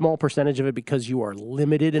everywhere. Small percentage of it because you are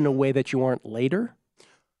limited in a way that you aren't later?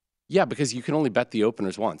 Yeah, because you can only bet the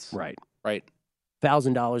openers once. Right.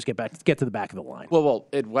 $1,000 get to the back of the line. Well,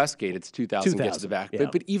 at Westgate it's $2,000 get to the back. Yeah.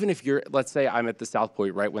 But even if let's say I'm at the South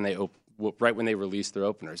Point right when they release their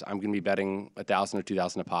openers, I'm going to be betting $1,000 or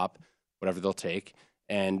 $2,000 a pop, whatever they'll take,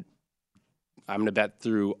 and I'm going to bet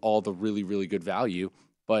through all the really, really good value.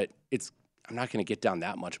 But I'm not going to get down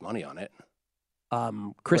that much money on it.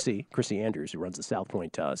 Chrissy Andrews, who runs the South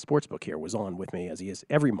Point Sportsbook here, was on with me as he is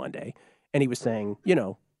every Monday, and he was saying,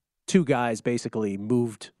 two guys basically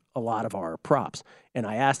moved a lot of our props. And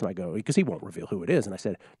I asked him, I go, because he won't reveal who it is. And I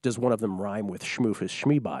said, does one of them rhyme with Schmoofus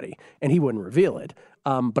Schmeebody? And he wouldn't reveal it.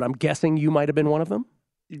 But I'm guessing you might have been one of them?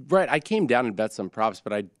 Right. I came down and bet some props,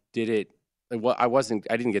 but I did it. I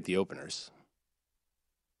didn't get the openers.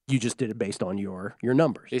 You just did it based on your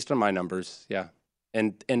numbers. Based on my numbers, yeah.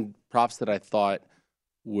 And props that I thought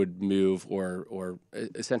would move or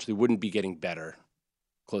essentially wouldn't be getting better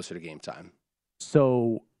closer to game time.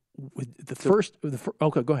 So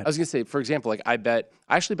okay, go ahead. I was going to say, for example, like I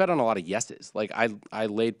actually bet on a lot of yeses. Like I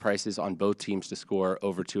laid prices on both teams to score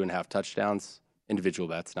over 2.5 touchdowns, individual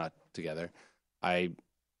bets, not together. I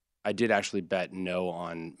did actually bet no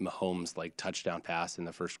on Mahomes like touchdown pass in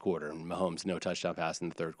the first quarter and Mahomes no touchdown pass in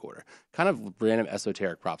the third quarter. Kind of random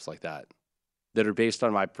esoteric props like that are based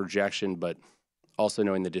on my projection, but also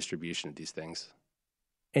knowing the distribution of these things.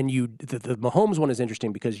 And the Mahomes one is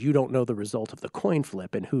interesting because you don't know the result of the coin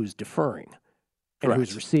flip and who's deferring and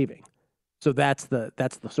who's receiving. So that's the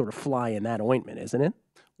sort of fly in that ointment, isn't it?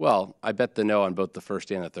 Well, I bet the no on both the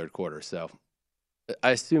first and the third quarter. So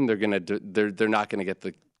I assume they're not gonna get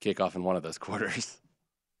the kickoff in one of those quarters.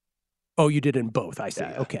 Oh, you did in both. I see.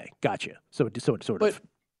 Yeah. Okay, gotcha. So it sort of.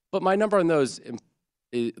 But my number on those,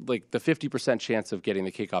 like the 50% chance of getting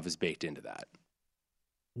the kickoff is baked into that.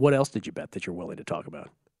 What else did you bet that you're willing to talk about?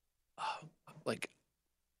 Like,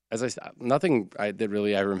 as I said, nothing that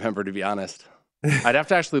really I remember, to be honest. I'd have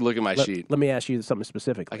to actually look at my sheet. Let me ask you something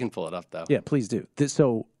specific. I can pull it up, though. Yeah, please do.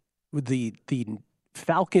 So the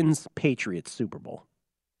Falcons-Patriots Super Bowl,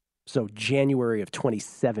 so February of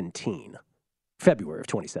 2017,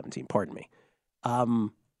 pardon me.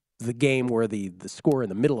 The game where the score in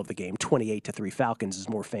the middle of the game, 28-3 Falcons, is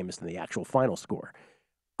more famous than the actual final score.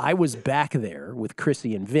 I was back there with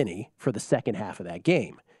Chrissy and Vinny for the second half of that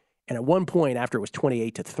game. And at one point, after it was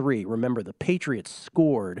 28-3, remember the Patriots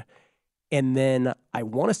scored, and then I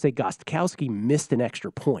want to say Gostkowski missed an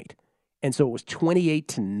extra point. And so it was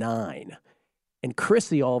 28-9. And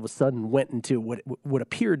Chrissy all of a sudden went into what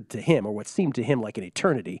appeared to him, or what seemed to him like an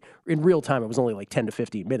eternity. In real time, it was only like 10 to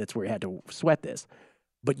 15 minutes where he had to sweat this.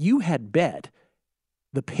 But you had bet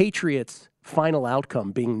the Patriots' final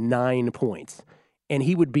outcome being 9 points, and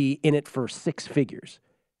he would be in it for 6 figures.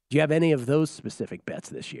 Do you have any of those specific bets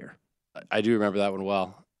this year? I do remember that one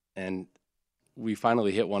well. And we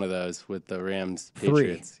finally hit one of those with the Rams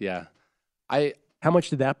Patriots. 3. Yeah. How much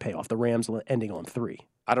did that pay off? The Rams ending on 3.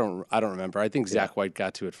 I don't remember. I think Zach White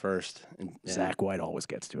got to it first. And Zach White always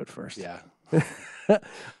gets to it first. Yeah.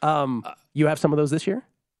 You have some of those this year?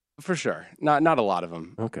 For sure. Not a lot of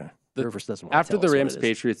them. Okay. Rivers doesn't want after to tell the us Rams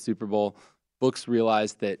Patriots Super Bowl, books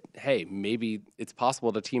realized that, hey, maybe it's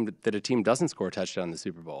possible that a team doesn't score a touchdown in the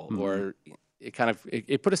Super Bowl, or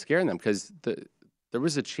it put a scare in them because there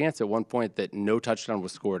was a chance at one point that no touchdown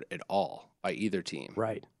was scored at all by either team.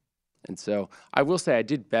 Right. And so I will say I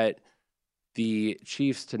did bet the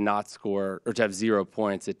Chiefs to not score or to have 0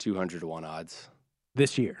 points at 200-1 odds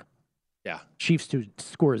this year. Yeah. Chiefs to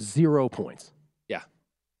score 0 points. Yeah.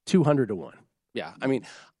 200-1. Yeah. I mean,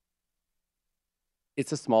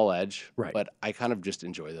 it's a small edge, right? But I kind of just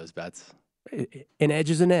enjoy those bets. An edge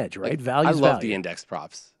is an edge, right? Like, Value. I love the index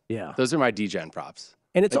props. Yeah. Those are my DGen props.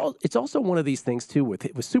 And it's also one of these things too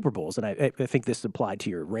with Super Bowls, and I think this applied to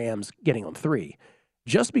your Rams getting on 3.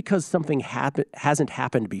 Just because something hasn't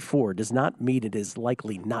happened before does not mean it is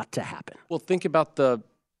likely not to happen. Well, think about the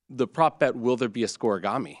prop bet. Will there be a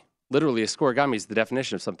scoregami? Literally, a scoregami is the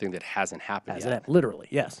definition of something that hasn't happened yet. Literally,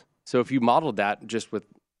 yes. So if you modeled that just with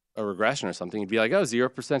a regression or something, you'd be like,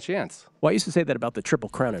 0% chance. Well, I used to say that about the Triple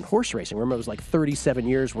Crown in horse racing. Remember, it was like 37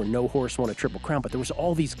 years where no horse won a Triple Crown, but there was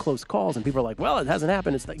all these close calls, and people are like, well, it hasn't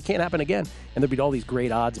happened. It can't happen again. And there'd be all these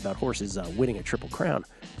great odds about horses winning a Triple Crown.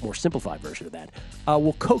 More simplified version of that.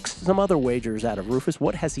 We'll coax some other wagers out of Rufus.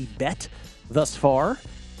 What has he bet thus far?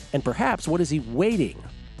 And perhaps what is he waiting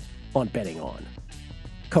on betting on?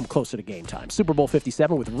 Come closer to game time. Super Bowl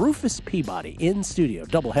 57 with Rufus Peabody in studio.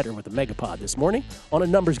 Doubleheader with the Megapod this morning on a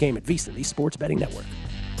numbers game at VSiN, the Sports Betting Network.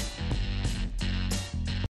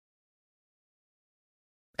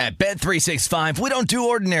 At Bet365, we don't do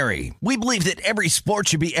ordinary. We believe that every sport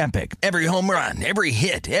should be epic. Every home run, every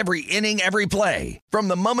hit, every inning, every play. From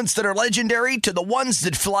the moments that are legendary to the ones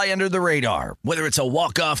that fly under the radar. Whether it's a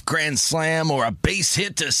walk-off grand slam or a base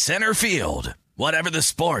hit to center field. Whatever the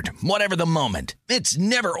sport, whatever the moment, it's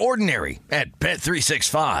never ordinary at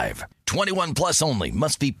Bet365. 21 plus only.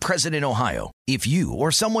 Must be present in Ohio. If you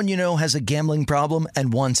or someone you know has a gambling problem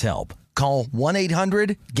and wants help, call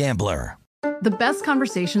 1-800-GAMBLER. The best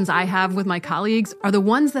conversations I have with my colleagues are the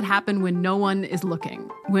ones that happen when no one is looking,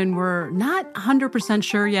 when we're not 100%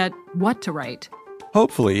 sure yet what to write.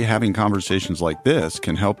 Hopefully, having conversations like this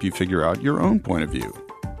can help you figure out your own point of view.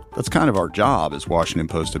 That's kind of our job as Washington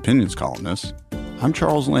Post opinions columnists. I'm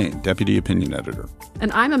Charles Lane, Deputy Opinion Editor.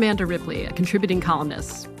 And I'm Amanda Ripley, a contributing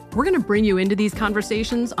columnist. We're going to bring you into these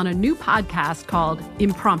conversations on a new podcast called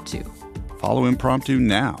Impromptu. Follow Impromptu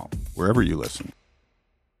now, wherever you listen.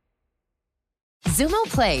 Xumo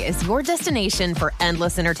Play is your destination for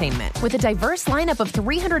endless entertainment. With a diverse lineup of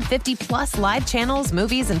 350 plus live channels,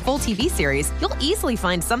 movies, and full TV series, you'll easily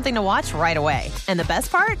find something to watch right away. And the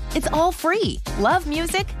best part? It's all free. Love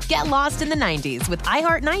music? Get lost in the 90s with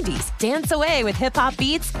iHeart 90s, dance away with hip-hop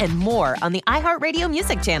beats, and more on the iHeartRadio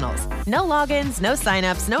music channels. No logins, no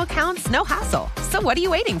signups, no accounts, no hassle. So what are you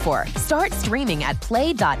waiting for? Start streaming at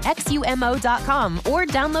play.xumo.com or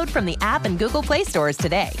download from the app and Google Play stores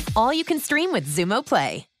today. All you can stream with Xumo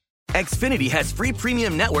Play. Xfinity has free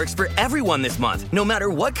premium networks for everyone this month, no matter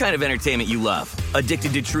what kind of entertainment you love.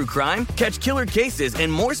 Addicted to true crime? Catch killer cases and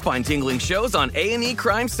more spine-tingling shows on A&E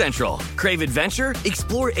Crime Central. Crave adventure?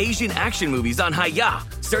 Explore Asian action movies on Hi-Ya.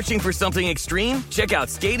 Searching for something extreme? Check out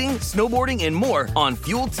skating, snowboarding, and more on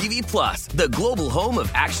Fuel TV Plus, the global home of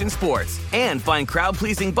action sports. And find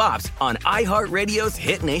crowd-pleasing bops on iHeartRadio's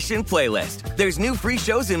Hit Nation playlist. There's new free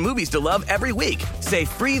shows and movies to love every week. Say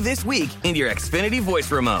free this week in your Xfinity voice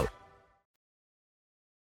remote.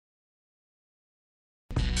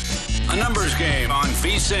 A numbers game on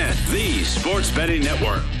VSiN, the Sports Betting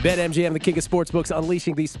Network. BetMGM, the king of sportsbooks,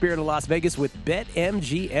 unleashing the spirit of Las Vegas with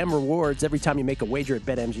BetMGM rewards. Every time you make a wager at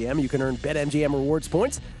BetMGM, you can earn BetMGM rewards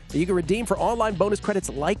points that you can redeem for online bonus credits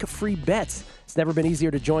like free bets. It's never been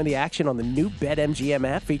easier to join the action on the new BetMGM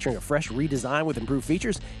app, featuring a fresh redesign with improved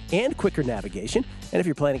features and quicker navigation. And if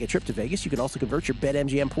you're planning a trip to Vegas, you can also convert your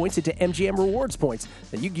BetMGM points into MGM rewards points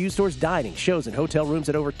that you can use towards dining, shows, and hotel rooms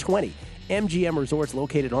at over 20 MGM resorts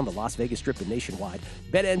located on the Las Vegas Strip and nationwide.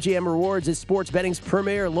 BetMGM Rewards is sports betting's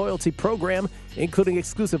premier loyalty program, including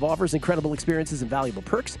exclusive offers, incredible experiences, and valuable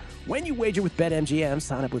perks. When you wager with BetMGM,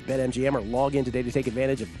 sign up with BetMGM or log in today to take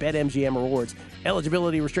advantage of BetMGM Rewards.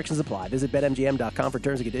 Eligibility restrictions apply. Visit BetMGM.com for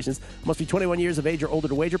terms and conditions. Must be 21 years of age or older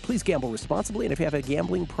to wager. Please gamble responsibly, and if you have a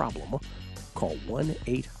gambling problem, call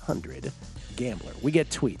 1-800-GAMBLER. We get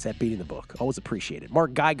tweets at Beating the Book. Always appreciate it.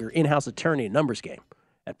 Mark Geiger, in-house attorney and numbers game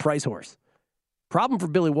at Price Horse. Problem for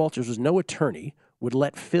Billy Walters was no attorney would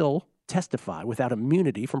let Phil testify without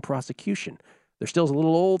immunity from prosecution. There still is a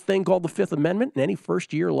little old thing called the Fifth Amendment, and any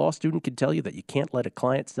first-year law student can tell you that you can't let a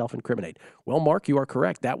client self-incriminate. Well, Mark, you are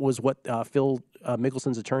correct. That was what Phil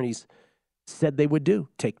Mickelson's attorneys said they would do,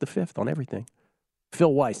 take the Fifth on everything.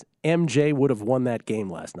 Phil Weiss, MJ would have won that game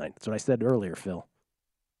last night. That's what I said earlier, Phil.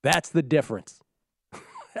 That's the difference.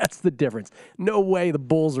 That's the difference. No way the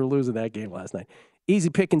Bulls are losing that game last night. Easy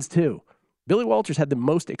pickings, too. Billy Walters had the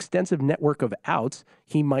most extensive network of outs.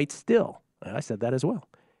 He might still. I said that as well.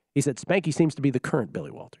 He said Spanky seems to be the current Billy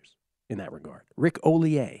Walters in that regard. Rick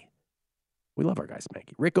Ollier. We love our guy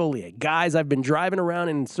Spanky. Rick Ollier. Guys, I've been driving around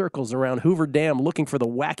in circles around Hoover Dam looking for the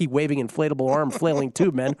wacky waving inflatable arm flailing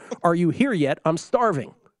tube men. Are you here yet? I'm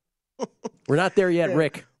starving. We're not there yet,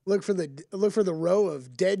 Rick. Look for the row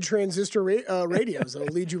of dead transistor radios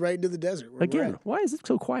that'll lead you right into the desert. Again, why is it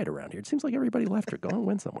so quiet around here? It seems like everybody left or gone,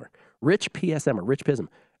 went somewhere. Rich PSM or Rich Pism.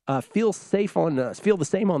 Feel the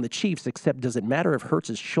same on the Chiefs, except does it matter if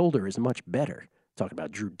Hurts' shoulder is much better? Talking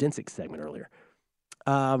about Drew Dinsick's segment earlier.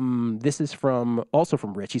 This is also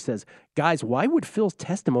from Rich. He says, guys, why would Phil's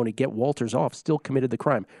testimony get Walters off? Still committed the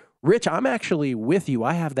crime. Rich, I'm actually with you.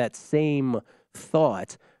 I have that same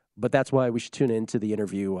thought. But that's why we should tune in to the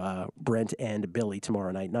interview, Brent and Billy,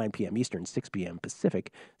 tomorrow night, 9 p.m. Eastern, 6 p.m.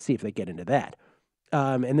 Pacific, see if they get into that.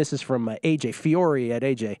 And this is from AJ Fiore at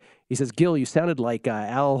AJ. He says, Gil, you sounded like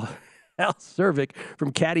Al Cervic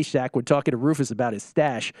from Caddyshack when talking to Rufus about his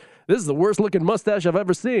stash. This is the worst-looking mustache I've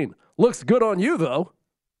ever seen. Looks good on you, though.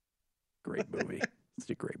 Great movie. It's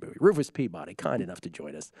a great movie. Rufus Peabody, kind enough to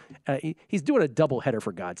join us. He's doing a doubleheader,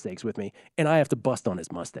 for God's sakes, with me, and I have to bust on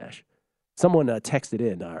his mustache. Someone texted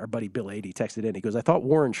in, our buddy Bill 80 texted in. He goes, I thought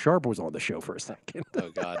Warren Sharp was on the show for a second. Oh,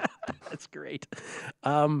 God. That's great.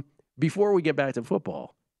 Before we get back to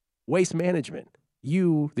football, Waste Management.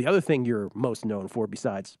 The other thing you're most known for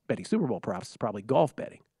besides betting Super Bowl props is probably golf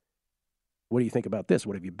betting. What do you think about this?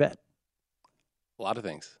 What have you bet? A lot of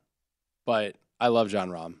things. But I love John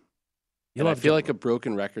Rahm. I feel John like a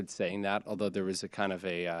broken record saying that, although there was a kind of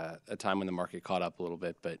a time when the market caught up a little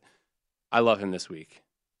bit. But I love him this week.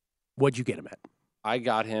 What'd you get him at? I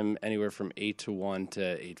got him anywhere from 8-1 to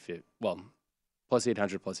 850. Well, plus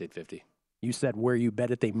 800, plus 850. You said where you bet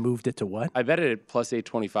it, they moved it to what? I bet it at plus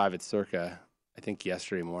 825 at Circa, I think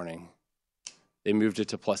yesterday morning. They moved it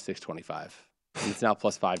to plus 625. And it's now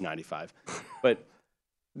plus 595. But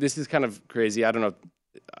this is kind of crazy. I don't know.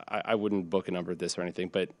 I wouldn't book a number at this or anything,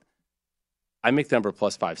 but I make the number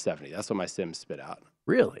plus 570. That's what my Sims spit out.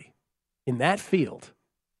 Really? In that field?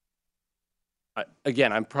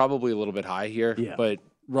 Again, I'm probably a little bit high here, but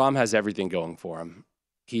Rahm has everything going for him.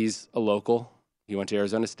 He's a local. He went to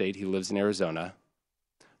Arizona State. He lives in Arizona.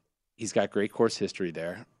 he's got great course history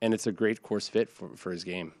there, and it's a great course fit for his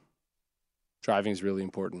game. Driving is really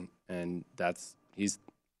important, and he's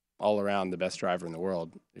all around the best driver in the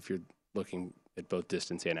world if you're looking at both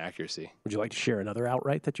distance and accuracy. Would you like to share another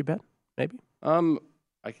outright that you bet? Maybe.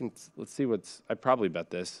 Let's see I'd probably bet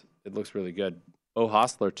this. It looks really good. Beau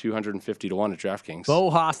Hossler 250 to 1 at DraftKings. Beau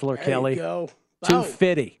Hossler, There Kelly. you go.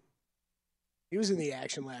 250. He was in the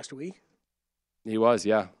action last week. He was,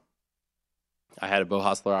 yeah. I had a Beau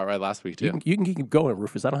Hossler outright last week too. You can keep going,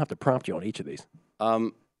 Rufus. I don't have to prompt you on each of these.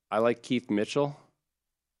 I like Keith Mitchell.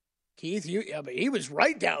 Keith, he was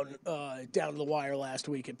right down to the wire last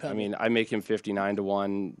week at Pebble. I mean, I make him 59 to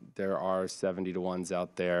 1. There are 70 to 1s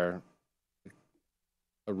out there.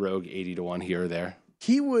 A rogue 80 to 1 here or there.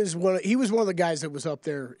 He was one of the guys that was up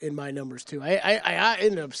there in my numbers too. I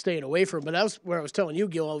ended up staying away from him, but that was where I was telling you,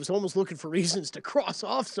 Gil. I was almost looking for reasons to cross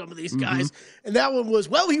off some of these guys, and that one was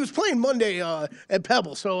he was playing Monday at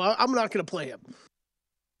Pebble, so I'm not going to play him.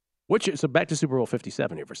 So back to Super Bowl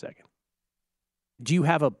 57 here for a second. Do you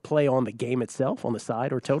have a play on the game itself, on the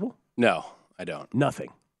side or total? No, I don't. Nothing.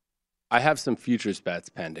 I have some futures bets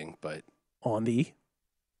pending, but on the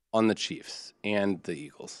Chiefs and the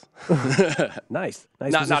Eagles. Nice.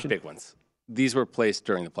 Not big ones. These were placed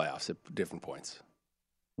during the playoffs at different points.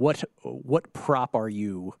 What prop are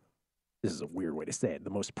you? This is a weird way to say it. The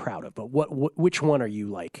most proud of, but which one are you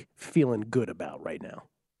like feeling good about right now?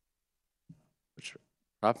 Which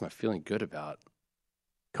prop am I feeling good about?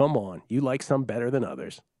 Come on, you like some better than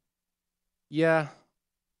others. Yeah.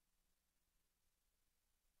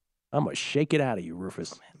 I'm gonna shake it out of you,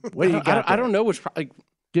 Rufus. What do you got? I don't know which.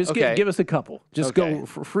 Just give us a couple. Just go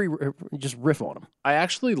for free. Just riff on them. I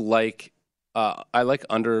actually like. I like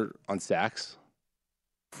under on sacks.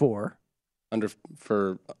 For under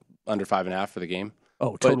 5.5 for the game.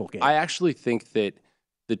 Oh, total game. I actually think that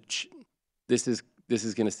this is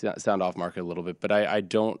going to sound off market a little bit, but I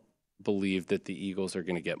don't believe that the Eagles are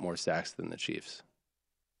going to get more sacks than the Chiefs.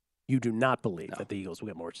 You do not believe that the Eagles will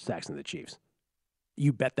get more sacks than the Chiefs.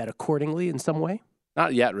 You bet that accordingly in some way?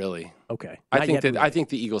 Not yet, really. Okay. I think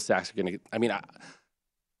the Eagles sacks are going to. I mean,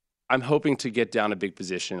 I'm hoping to get down a big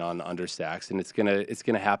position on under sacks, and it's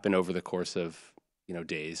gonna happen over the course of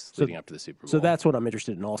days leading up to the Super Bowl. So that's what I'm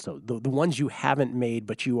interested in. Also, the ones you haven't made,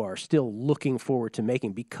 but you are still looking forward to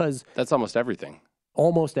making, because that's almost everything.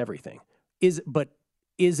 Almost everything is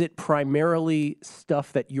it primarily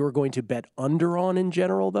stuff that you're going to bet under on in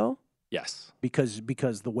general, though? Yes. Because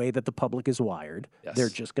the way that the public is wired, they're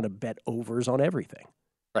just going to bet overs on everything.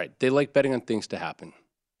 Right. They like betting on things to happen.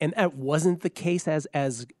 And that wasn't the case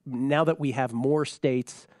as now that we have more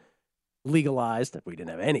states legalized. We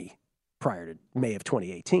didn't have any prior to May of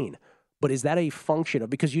 2018. But is that a function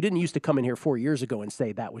of, because you didn't used to come in here 4 years ago and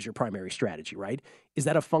say that was your primary strategy, right? Is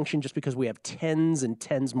that a function just because we have tens and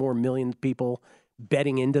tens more million people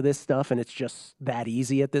betting into this stuff, and it's just that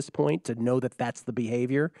easy at this point to know that that's the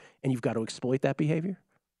behavior and you've got to exploit that behavior?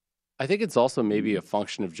 I think it's also maybe a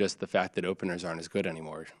function of just the fact that openers aren't as good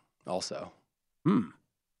anymore also.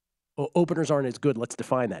 Well, openers aren't as good. Let's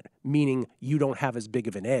define that. Meaning you don't have as big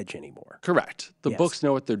of an edge anymore. Correct. The books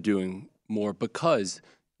know what they're doing more because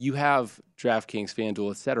you have DraftKings,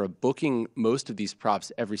 FanDuel, et cetera, booking most of these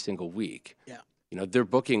props every single week. Yeah. They're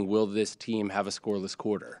booking, will this team have a scoreless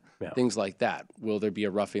quarter? Yeah. Things like that. Will there be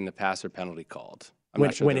a roughing the passer penalty called?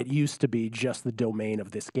 When it used to be just the domain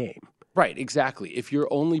of this game. Right, exactly. If you're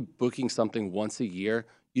only booking something once a year,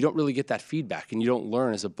 you don't really get that feedback, and you don't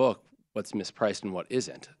learn as a book what's mispriced and what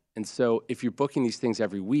isn't. And so if you're booking these things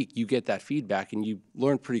every week, you get that feedback, and you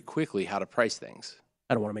learn pretty quickly how to price things.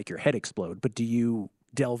 I don't want to make your head explode, but do you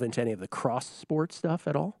delve into any of the cross-sport stuff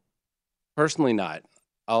at all? Personally, not.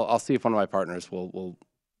 I'll see if one of my partners will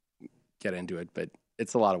get into it, but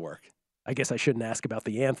it's a lot of work. I guess I shouldn't ask about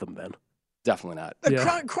the anthem then. Definitely not.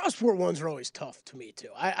 The cross-sport ones are always tough to me, too.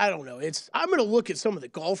 I don't know. I'm going to look at some of the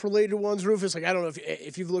golf-related ones, Rufus. Like, I don't know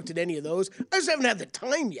if you've looked at any of those. I just haven't had the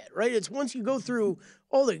time yet, right? It's once you go through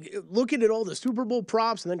looking at all the Super Bowl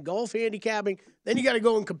props and then golf handicapping, then you got to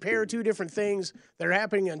go and compare two different things that are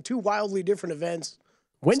happening on two wildly different events.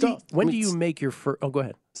 When do you make your first? Oh, go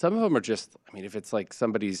ahead. Some of them are just, if it's like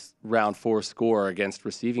somebody's round 4 score against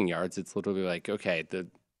receiving yards, it's literally like, okay,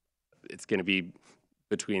 it's going to be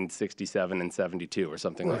between 67 and 72 or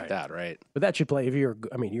something like that, right? But that should play, if you're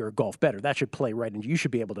a golf bettor, that should play right, and you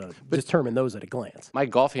should be able to determine those at a glance. My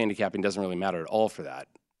golf handicapping doesn't really matter at all for that.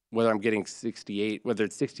 Whether I'm getting 68, whether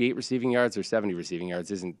it's 68 receiving yards or 70 receiving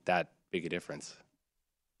yards isn't that big a difference.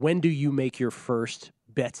 When do you make your first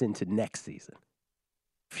bets into next season?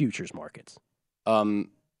 Futures markets.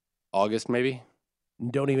 August maybe.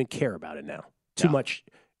 Don't even care about it now. Too much.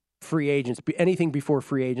 free agents, anything before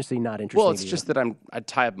free agency, not interesting. Well, it's just that I'd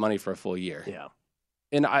tie up money for a full year. Yeah.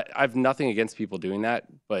 And I've nothing against people doing that,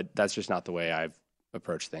 but that's just not the way I've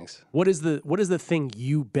approached things. What is the thing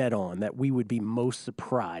you bet on that we would be most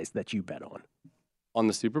surprised that you bet on? On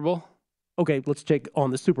the Super Bowl? Okay, let's take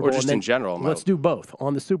on the Super Bowl. Or just in general. Let's do both.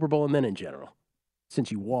 On the Super Bowl and then in general,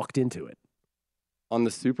 since you walked into it. On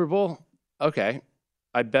the Super Bowl? Okay.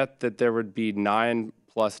 I bet that there would be 9+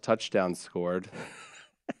 touchdowns scored.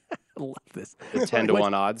 I love this. At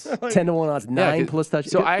 10-1 odds. 10-1 odds, 9+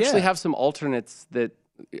 touchdowns. So I actually have some alternates that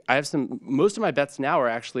I have most of my bets now are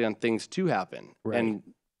actually on things to happen and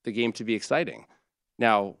the game to be exciting.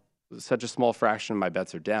 Now, such a small fraction of my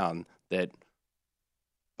bets are down that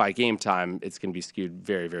by game time, it's going to be skewed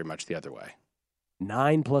very, very much the other way.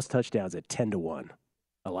 9+ touchdowns at 10-1.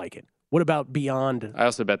 I like it. What about beyond? I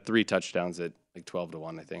also bet 3 touchdowns at like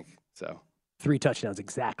 12-1, I think. So 3 touchdowns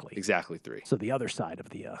exactly. Exactly 3. So the other side of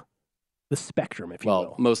the spectrum, if you will.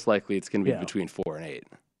 will. Most likely it's going to be between 4 and 8.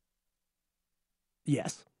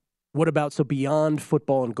 Yes. What about, so beyond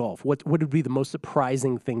football and golf, what would be the most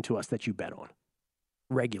surprising thing to us that you bet on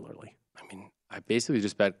regularly? I mean, I basically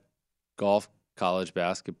just bet golf, college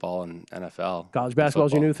basketball, and NFL. College basketball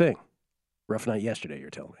is your new thing. Rough night yesterday,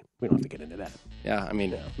 you're telling me. We don't have to get into that. Yeah, I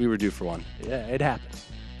mean, we were due for one. Yeah, it happened.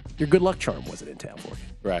 Your good luck charm wasn't in town for you.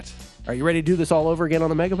 Right. Are you ready to do this all over again on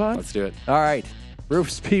the Megapod? Let's do it. All right.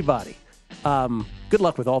 Rufus Peabody. Good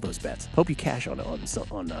luck with all those bets. Hope you cash on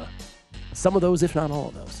some of those, if not all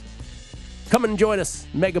of those. Come and join us.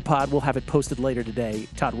 Megapod. We'll have it posted later today.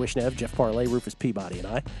 Todd Wishnev, Jeff Parlay, Rufus Peabody, and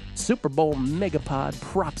I. Super Bowl Megapod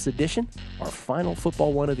Props Edition. Our final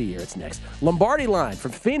football one of the year. It's next. Lombardi Line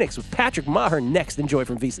from Phoenix with Patrick Maher next. Enjoy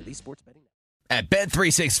from Visa. These sports betting. At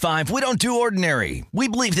Bet365, we don't do ordinary. We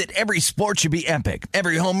believe that every sport should be epic.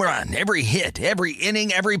 Every home run, every hit, every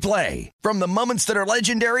inning, every play. From the moments that are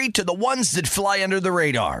legendary to the ones that fly under the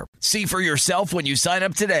radar. See for yourself when you sign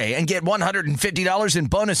up today and get $150 in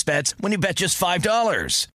bonus bets when you bet just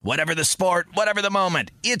 $5. Whatever the sport, whatever the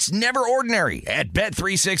moment, it's never ordinary at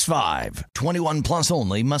Bet365. 21 plus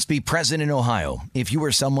only. Must be present in Ohio. If you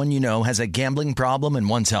or someone you know has a gambling problem and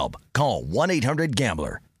wants help, call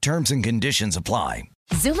 1-800-GAMBLER. Terms and conditions apply.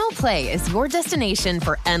 Xumo Play is your destination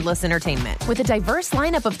for endless entertainment. With a diverse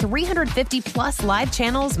lineup of 350 plus live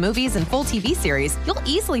channels, movies, and full TV series, you'll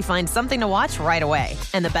easily find something to watch right away.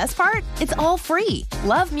 And the best part? It's all free.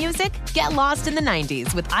 Love music? Get lost in the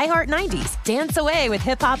 90s with iHeart 90s, dance away with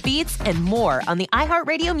hip-hop beats, and more on the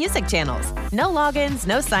iHeartRadio music channels. No logins,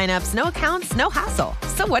 no signups, no accounts, no hassle.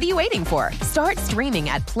 So what are you waiting for? Start streaming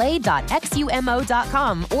at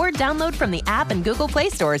play.xumo.com or download from the app and Google Play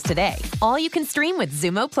stores today. All you can stream with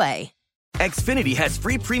Xumo Play. Xfinity has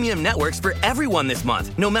free premium networks for everyone this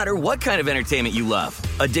month, no matter what kind of entertainment you love.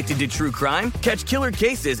 Addicted to true crime? Catch killer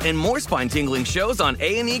cases and more spine-tingling shows on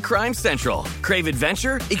A&E Crime Central. Crave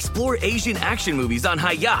adventure? Explore Asian action movies on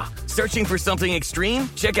Hi-YAH. Searching for something extreme?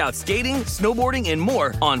 Check out skating, snowboarding, and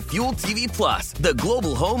more on Fuel TV Plus, the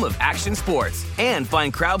global home of action sports. And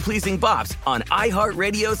find crowd-pleasing bops on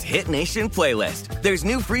iHeartRadio's Hit Nation playlist. There's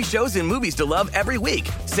new free shows and movies to love every week.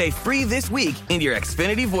 Say free this week in your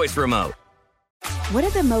Xfinity voice remote. What do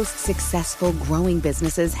the most successful growing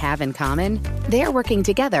businesses have in common? They're working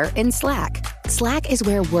together in Slack. Slack is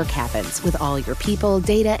where work happens with all your people,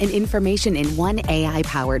 data, and information in one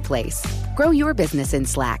AI-powered place. Grow your business in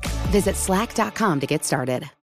Slack. Visit slack.com to get started.